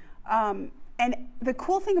 And the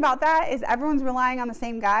cool thing about that is everyone's relying on the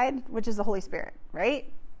same guide, which is the Holy Spirit, right?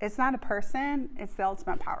 It's not a person, it's the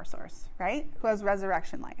ultimate power source, right? Who has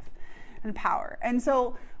resurrection life and power. And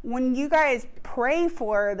so when you guys pray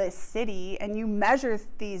for this city and you measure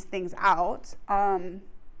these things out,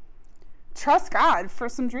 trust God for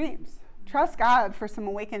some dreams. Trust God for some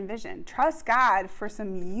awakened vision. Trust God for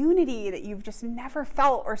some unity that you've just never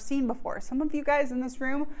felt or seen before. Some of you guys in this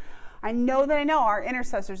room I know our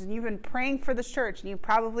intercessors, and you've been praying for this church, and you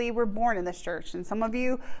probably were born in this church, and some of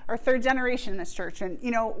you are third generation in this church, and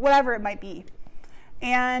whatever it might be.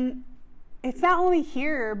 And it's not only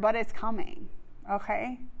here, but it's coming,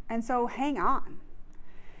 okay? And so hang on.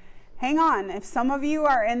 Hang on. If some of you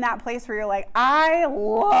are in that place where you're like, I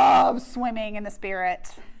love swimming in the Spirit,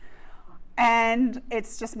 and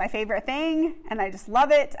it's just my favorite thing, and I just love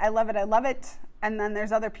it. I love it. I love it. And then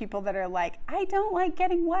there's other people that are like, I don't like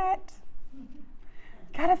getting wet.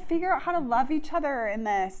 Got to figure out how to love each other in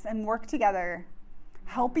this and work together.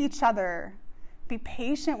 Help each other. Be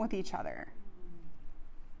patient with each other.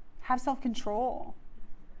 Have self-control.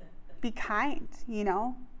 Be kind,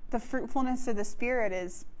 The fruitfulness of the Spirit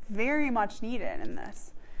is very much needed in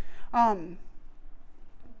this.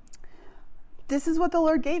 This is what the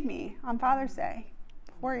Lord gave me on Father's Day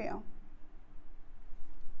for you.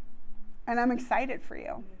 And I'm excited for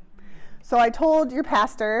you. So I told your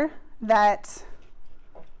pastor that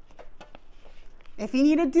if you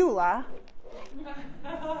need a doula,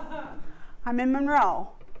 I'm in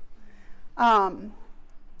Monroe.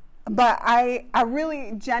 But I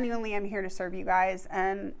really genuinely am here to serve you guys,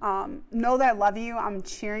 and know that I love you. I'm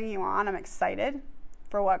cheering you on. I'm excited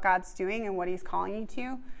for what God's doing and what he's calling you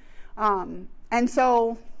to. And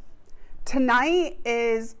so tonight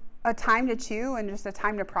is a time to chew and just a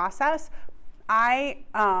time to process. I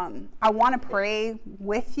want to pray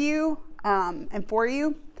with you and for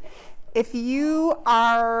you. If you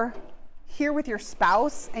are here with your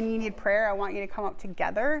spouse and you need prayer, I want you to come up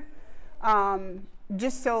together.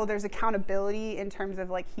 Just so there's accountability in terms of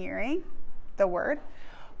hearing the word.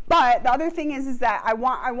 But the other thing is that I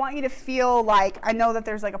want you to feel like, I know that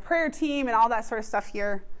there's a prayer team and all that sort of stuff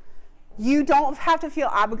here. You don't have to feel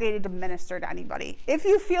obligated to minister to anybody. If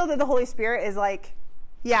you feel that the Holy Spirit is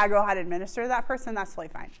yeah, go ahead and minister to that person, that's totally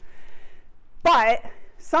fine. But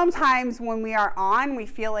sometimes when we are on, we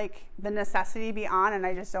feel the necessity to be on, and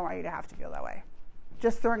I just don't want you to have to feel that way.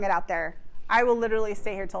 Just throwing it out there. I will literally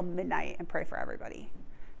stay here till midnight and pray for everybody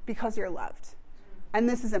because you're loved. And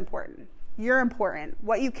this is important. You're important.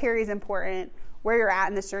 What you carry is important. Where you're at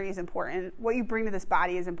in this journey is important. What you bring to this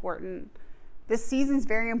body is important. This season is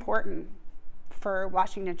very important for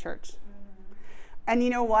Washington Church. And you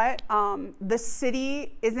know what? The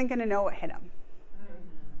city isn't going to know what hit them.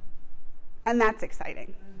 And that's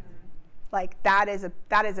exciting. That is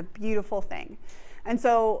a beautiful thing. And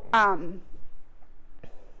so,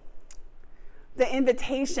 the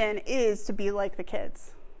invitation is to be like the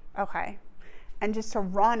kids, okay? And just to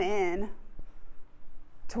run in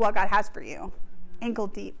to what God has for you. Ankle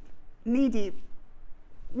deep, knee deep,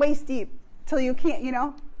 waist deep, till you can't,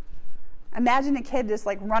 Imagine a kid just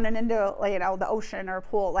running into, the ocean or a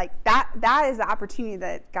pool. That is the opportunity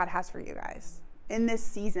that God has for you guys in this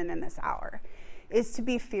season, in this hour, is to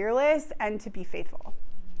be fearless and to be faithful,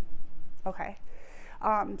 okay?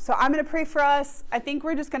 So I'm going to pray for us. I think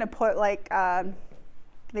we're just going to put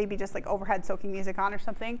maybe just overhead soaking music on or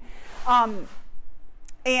something.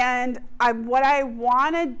 And what I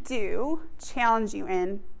want to do, challenge you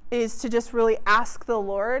in, is to just really ask the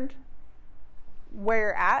Lord where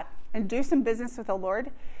you're at and do some business with the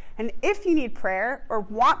Lord. And if you need prayer or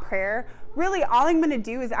want prayer, really all I'm going to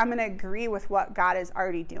do is I'm going to agree with what God is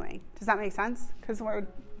already doing. Does that make sense? Because we're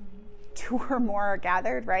 2 or more are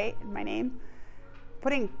gathered, right, in my name.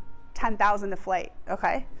 Putting 10,000 to flight,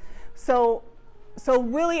 okay? So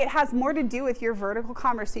really it has more to do with your vertical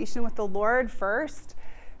conversation with the Lord first.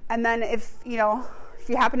 And then if you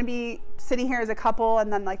happen to be sitting here as a couple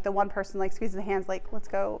and then the one person squeezes the hands let's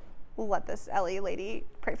go, we'll let this Ellie lady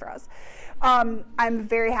pray for us. I'm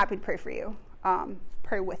very happy to pray for you,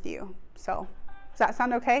 pray with you. So does that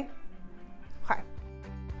sound okay? Okay.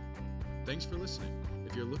 Thanks for listening.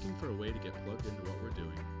 If you're looking for a way to get plugged into what we're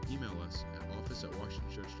doing, email us at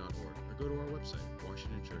office@washingtonchurch.org or go to our website,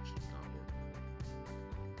 washingtonchurch.org.